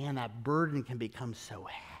 man, that burden can become so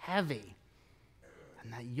heavy,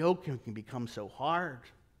 and that yoke can become so hard.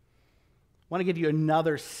 want to give you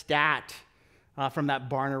another stat from that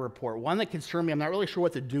Barna report, one that concerned me. I'm not really sure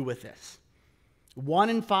what to do with this. 1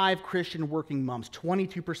 in 5 Christian working moms,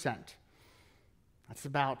 22%. That's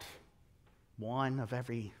about 1 of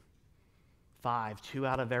every 5, 2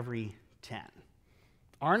 out of every 10,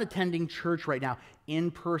 aren't attending church right now,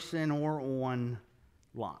 in person or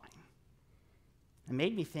online. It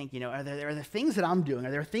made me think, are there things that I'm doing?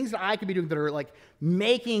 Are there things that I could be doing that are like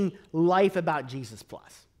making life about Jesus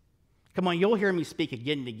plus? Come on, you'll hear me speak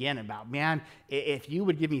again and again about, man, if you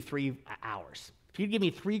would give me 3 hours, if you'd give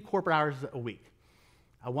me 3 corporate hours a week,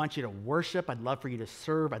 I want you to worship, I'd love for you to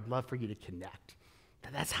serve, I'd love for you to connect.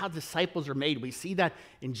 That's how disciples are made. We see that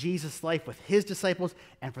in Jesus' life with his disciples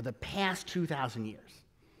and for the past 2,000 years.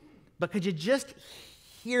 But could you just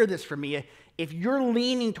hear this from me? If you're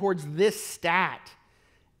leaning towards this stat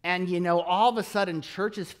and, all of a sudden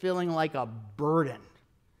church is feeling like a burden,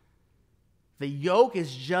 the yoke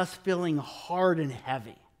is just feeling hard and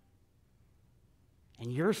heavy,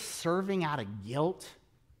 and you're serving out of guilt,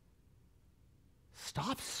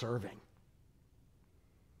 stop serving.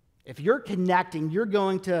 If you're connecting, you're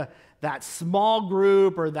going to that small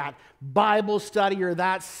group or that Bible study or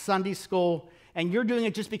that Sunday school, and you're doing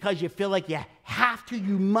it just because you feel like you have to,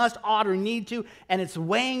 you must, ought, or need to, and it's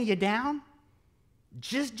weighing you down,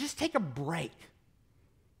 just take a break.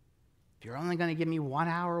 If you're only going to give me 1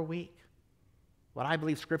 hour a week, what I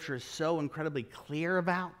believe Scripture is so incredibly clear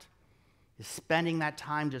about is spending that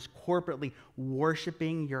time just corporately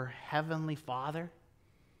worshiping your Heavenly Father.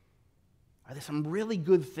 Are there some really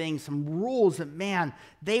good things, some rules that, man,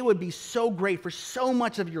 they would be so great for so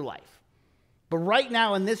much of your life. But right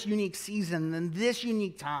now in this unique season, in this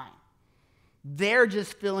unique time, they're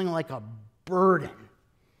just feeling like a burden.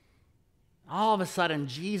 All of a sudden,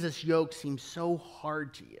 Jesus' yoke seems so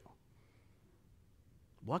hard to you.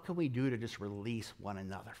 What can we do to just release one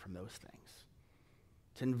another from those things?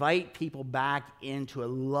 To invite people back into a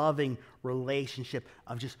loving relationship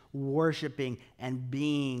of just worshiping and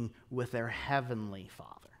being with their Heavenly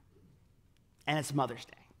Father. And it's Mother's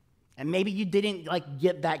Day. And maybe you didn't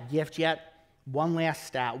get that gift yet. One last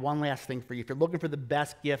stat, one last thing for you. If you're looking for the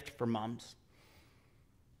best gift for moms,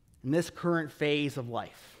 in this current phase of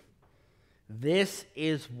life, this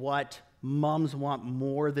is what moms want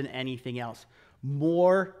more than anything else.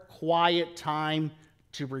 More quiet time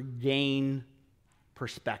to regain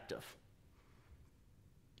perspective.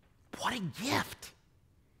 What a gift.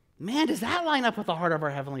 Man, does that line up with the heart of our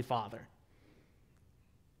Heavenly Father?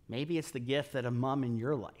 Maybe it's the gift that a mom in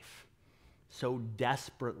your life so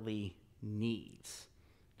desperately needs.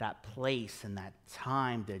 That place and that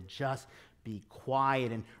time to just be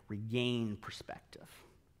quiet and regain perspective.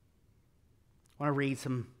 I want to read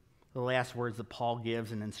some of the last words that Paul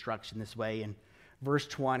gives in instruction this way. In verse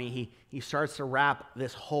 20, he starts to wrap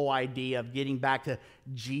this whole idea of getting back to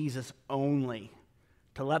Jesus only,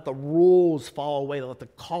 to let the rules fall away, to let the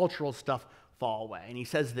cultural stuff fall away. And he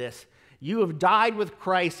says this, you have died with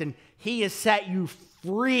Christ, and he has set you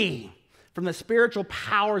free from the spiritual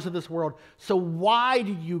powers of this world. So why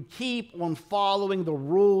do you keep on following the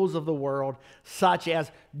rules of the world, such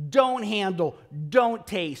as don't handle, don't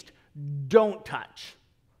taste, don't touch?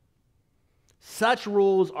 Such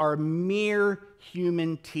rules are mere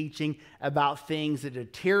human teaching about things that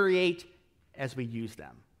deteriorate as we use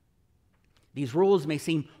them. These rules may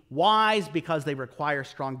seem wise because they require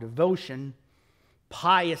strong devotion,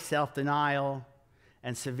 pious self-denial,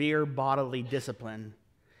 and severe bodily discipline,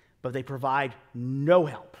 but they provide no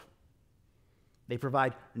help. They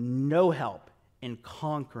provide no help in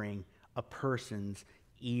conquering a person's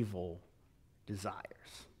evil desires.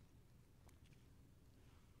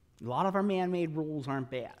 A lot of our man-made rules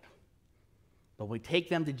aren't bad, but when we take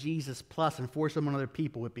them to Jesus plus and force them on other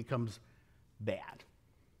people, it becomes bad.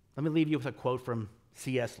 Let me leave you with a quote from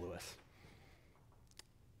C.S. Lewis.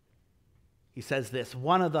 He says this,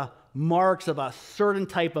 one of the marks of a certain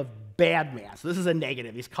type of bad man, so this is a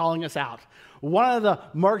negative, he's calling us out. One of the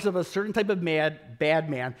marks of a certain type of bad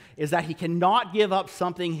man is that he cannot give up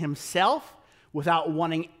something himself without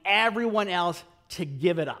wanting everyone else to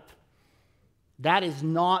give it up. That is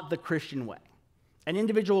not the Christian way. An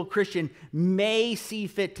individual Christian may see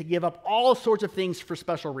fit to give up all sorts of things for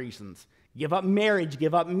special reasons. Give up marriage,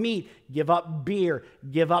 give up meat, give up beer,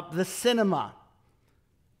 give up the cinema.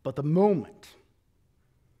 But the moment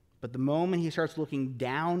he starts looking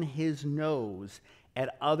down his nose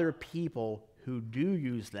at other people who do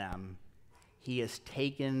use them, he has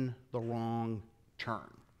taken the wrong turn.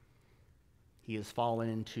 He has fallen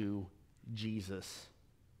into Jesus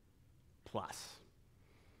plus.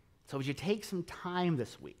 So would you take some time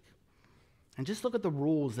this week And just look at the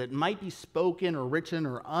rules that might be spoken or written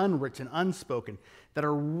or unwritten, unspoken, that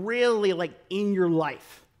are really like in your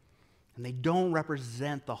life. And they don't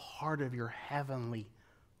represent the heart of your heavenly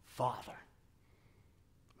Father.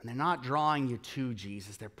 And they're not drawing you to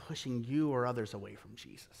Jesus. They're pushing you or others away from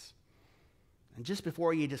Jesus. And just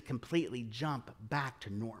before you just completely jump back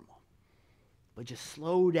to normal, but just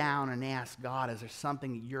slow down and ask God, is there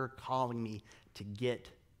something that you're calling me to get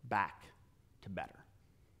back to better?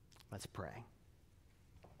 Let's pray.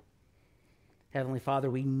 Heavenly Father,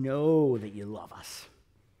 we know that you love us.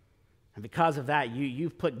 And because of that,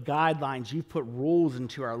 you've put guidelines, you've put rules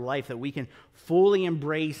into our life that we can fully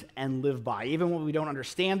embrace and live by. Even when we don't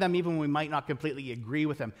understand them, even when we might not completely agree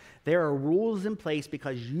with them, there are rules in place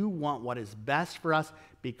because you want what is best for us,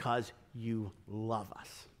 because you love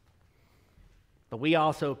us. But we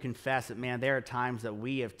also confess that, man, there are times that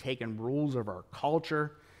we have taken rules of our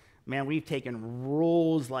culture. Man, we've taken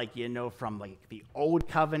rules like, from like the old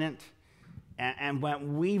covenant, and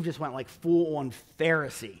we've just went like full-on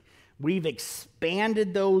Pharisee. We've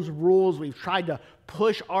expanded those rules. We've tried to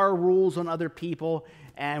push our rules on other people,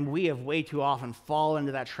 and we have way too often fallen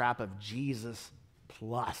into that trap of Jesus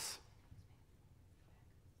plus.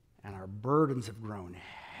 And our burdens have grown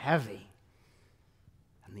heavy.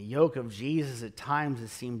 And the yoke of Jesus at times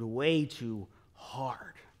has seemed way too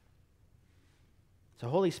hard. So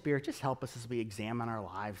Holy Spirit, just help us as we examine our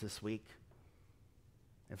lives this week.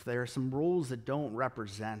 If there are some rules that don't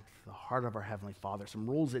represent the heart of our Heavenly Father, some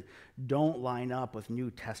rules that don't line up with New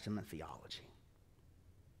Testament theology,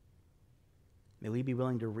 may we be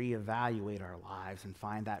willing to reevaluate our lives and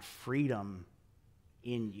find that freedom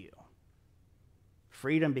in you.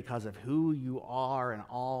 Freedom because of who you are and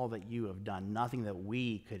all that you have done, nothing that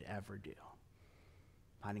we could ever do.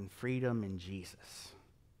 Finding freedom in Jesus,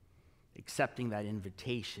 accepting that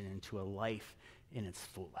invitation into a life in its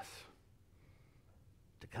fullest.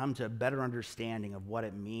 To come to a better understanding of what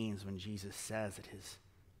it means when Jesus says that his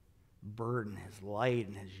burden, his light,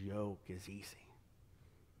 and his yoke is easy.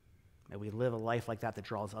 May we live a life like that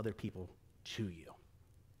draws other people to you.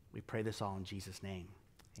 We pray this all in Jesus' name.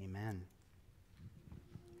 Amen.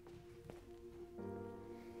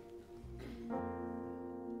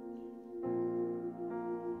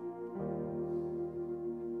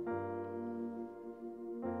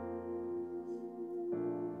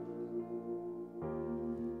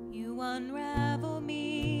 Unravel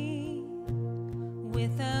me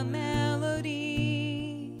with a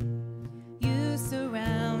melody. You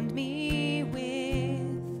surround me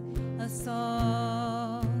with a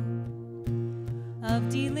song of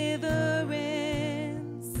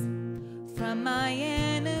deliverance from my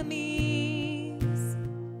enemies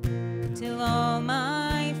till all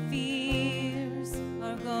my fears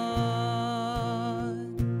are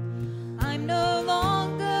gone. I'm no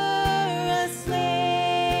longer a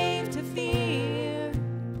slave to fear.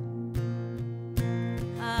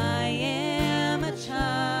 I am a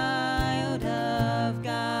child of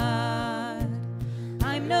God.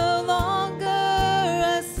 I'm no longer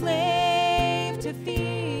a slave to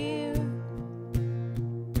fear.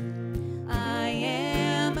 I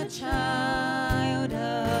am a child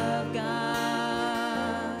of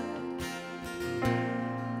God.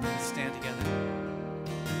 Let's stand together.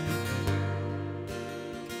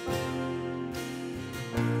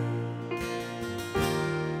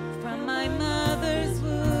 From my mother's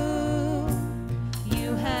womb,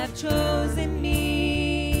 you have chosen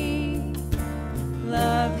me.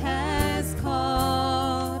 Love has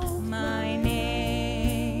called my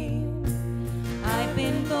name. I've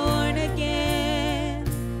been born again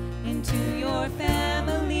into your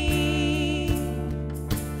family.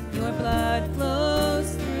 Your blood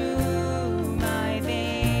flows through my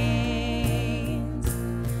veins.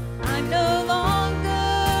 I'm no longer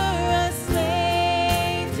a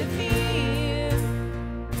slave to fear.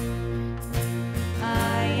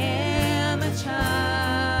 I am a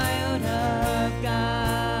child of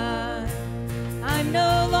God. I'm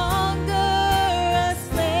no longer a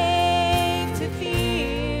slave to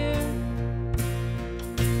fear.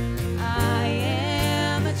 I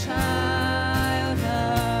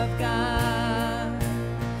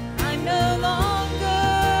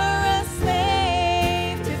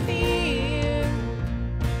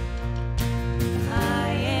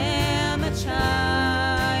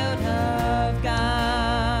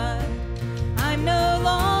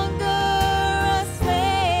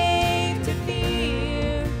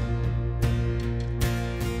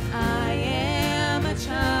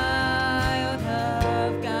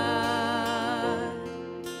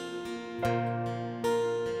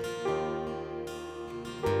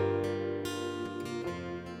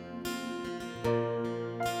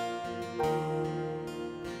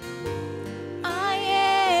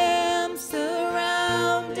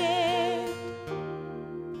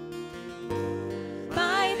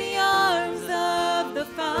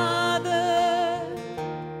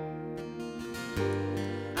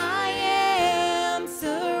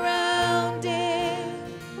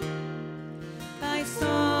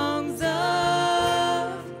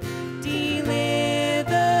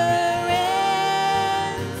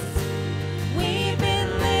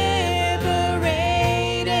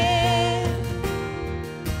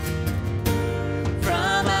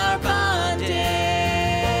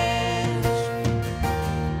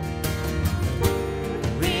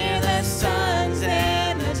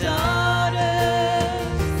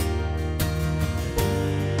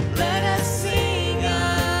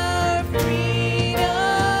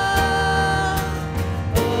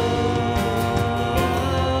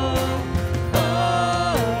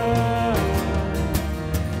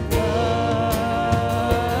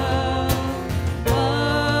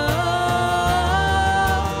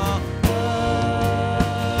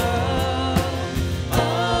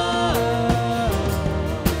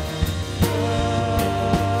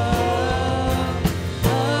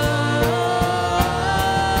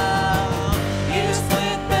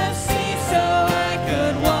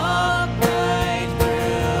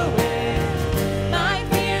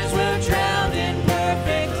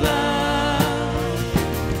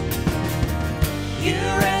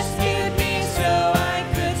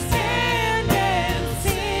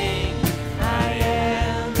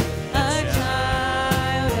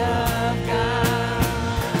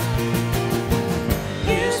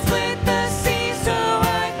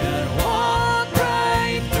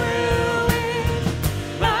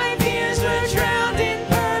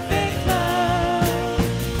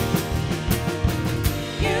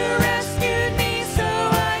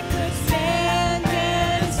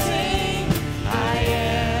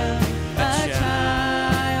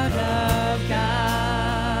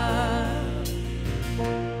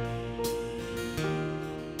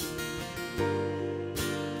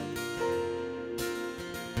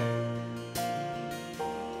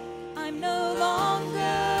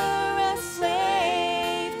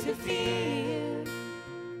fear.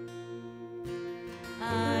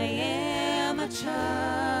 I am a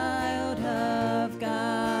child of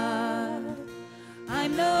God.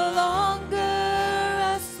 I'm no longer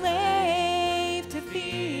a slave to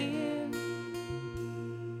fear.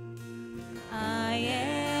 I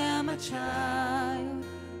am a child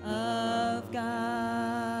of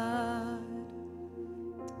God.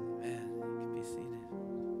 Man, you can be seated.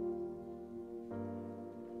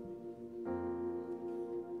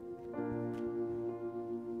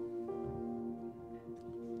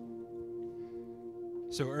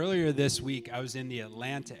 So earlier this week, I was in the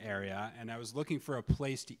Atlanta area, and I was looking for a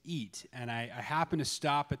place to eat. And I happened to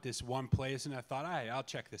stop at this one place, and I thought, hey, I'll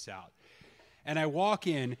check this out. And I walk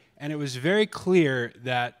in, and it was very clear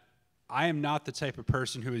that I am not the type of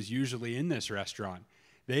person who is usually in this restaurant.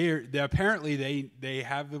 Apparently they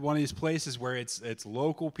have one of these places where it's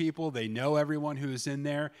local people. They know everyone who's in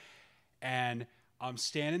there. And I'm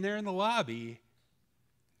standing there in the lobby,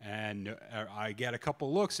 and I get a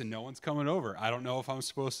couple looks, and no one's coming over. I don't know if I'm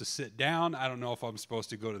supposed to sit down. I don't know if I'm supposed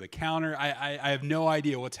to go to the counter. I have no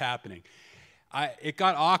idea what's happening. It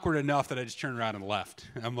got awkward enough that I just turned around and left.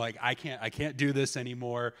 I'm like, I can't do this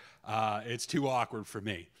anymore. It's too awkward for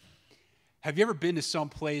me. Have you ever been to some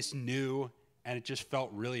place new and it just felt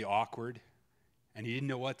really awkward and you didn't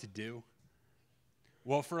know what to do?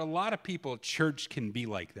 Well, for a lot of people, church can be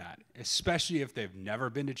like that, especially if they've never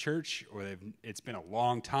been to church or it's been a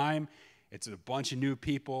long time. It's a bunch of new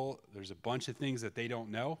people. There's a bunch of things that they don't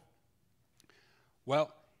know.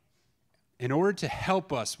 Well, in order to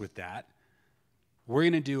help us with that, we're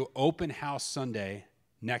going to do Open House Sunday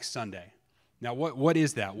next Sunday. Now, what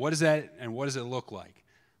is that? What is that, and what does it look like?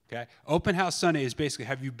 Okay, Open House Sunday is basically,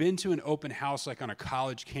 have you been to an open house like on a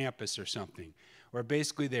college campus or something, where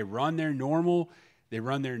basically they run their normal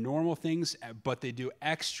things, but they do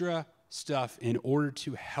extra stuff in order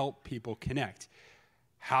to help people connect?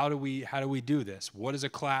 How do we do this? What does a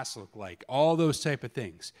class look like? All those type of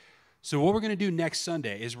things. So what we're going to do next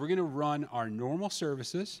Sunday is we're going to run our normal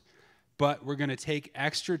services, but we're going to take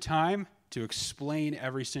extra time to explain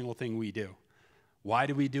every single thing we do. Why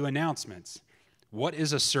do we do announcements? What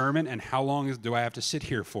is a sermon, and how long do I have to sit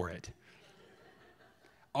here for it?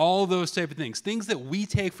 All those type of things that we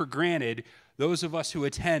take for granted, those of us who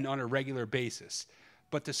attend on a regular basis.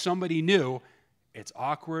 But to somebody new, it's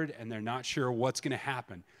awkward, and they're not sure what's going to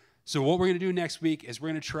happen. So what we're going to do next week is we're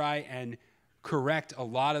going to try and correct a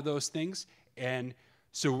lot of those things, and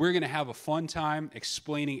so we're going to have a fun time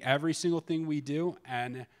explaining every single thing we do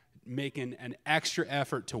and making an extra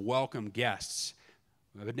effort to welcome guests.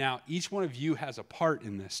 But now, each one of you has a part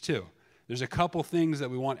in this, too. There's a couple things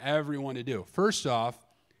that we want everyone to do. First off,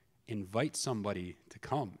 invite somebody to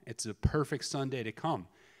come. It's a perfect Sunday to come.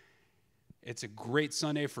 It's a great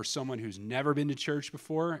Sunday for someone who's never been to church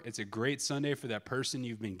before. It's a great Sunday for that person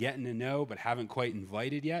you've been getting to know but haven't quite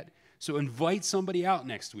invited yet. So invite somebody out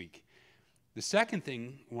next week. The second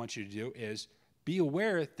thing I want you to do is be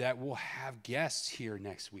aware that we'll have guests here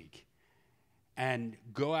next week. And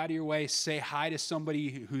go out of your way, say hi to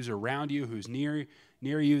somebody who's around you, who's near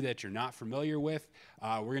you that you're not familiar with.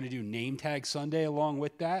 We're going to do Name Tag Sunday along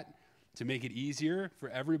with that to make it easier for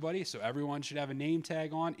everybody. So everyone should have a name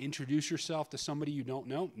tag on. Introduce yourself to somebody you don't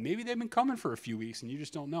know. Maybe they've been coming for a few weeks and you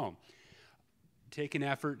just don't know them. Take an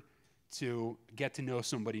effort to get to know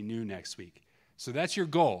somebody new next week. So that's your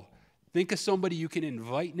goal. Think of somebody you can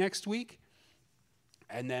invite next week,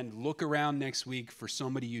 and then look around next week for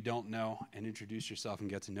somebody you don't know and introduce yourself and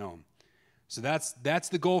get to know them. So that's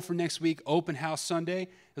the goal for next week, Open House Sunday.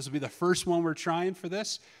 This will be the first one we're trying for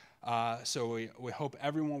this. So we hope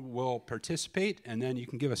everyone will participate, and then you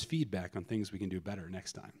can give us feedback on things we can do better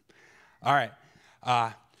next time. All right.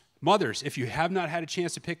 Mothers, if you have not had a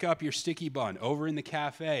chance to pick up your sticky bun over in the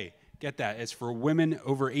cafe, get that. It's for women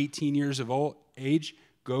over 18 years of age.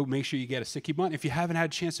 Go make sure you get a sticky bun. If you haven't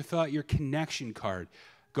had a chance to fill out your connection card,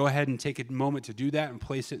 go ahead and take a moment to do that and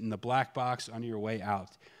place it in the black box on your way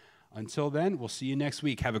out. Until then, we'll see you next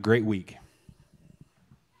week. Have a great week.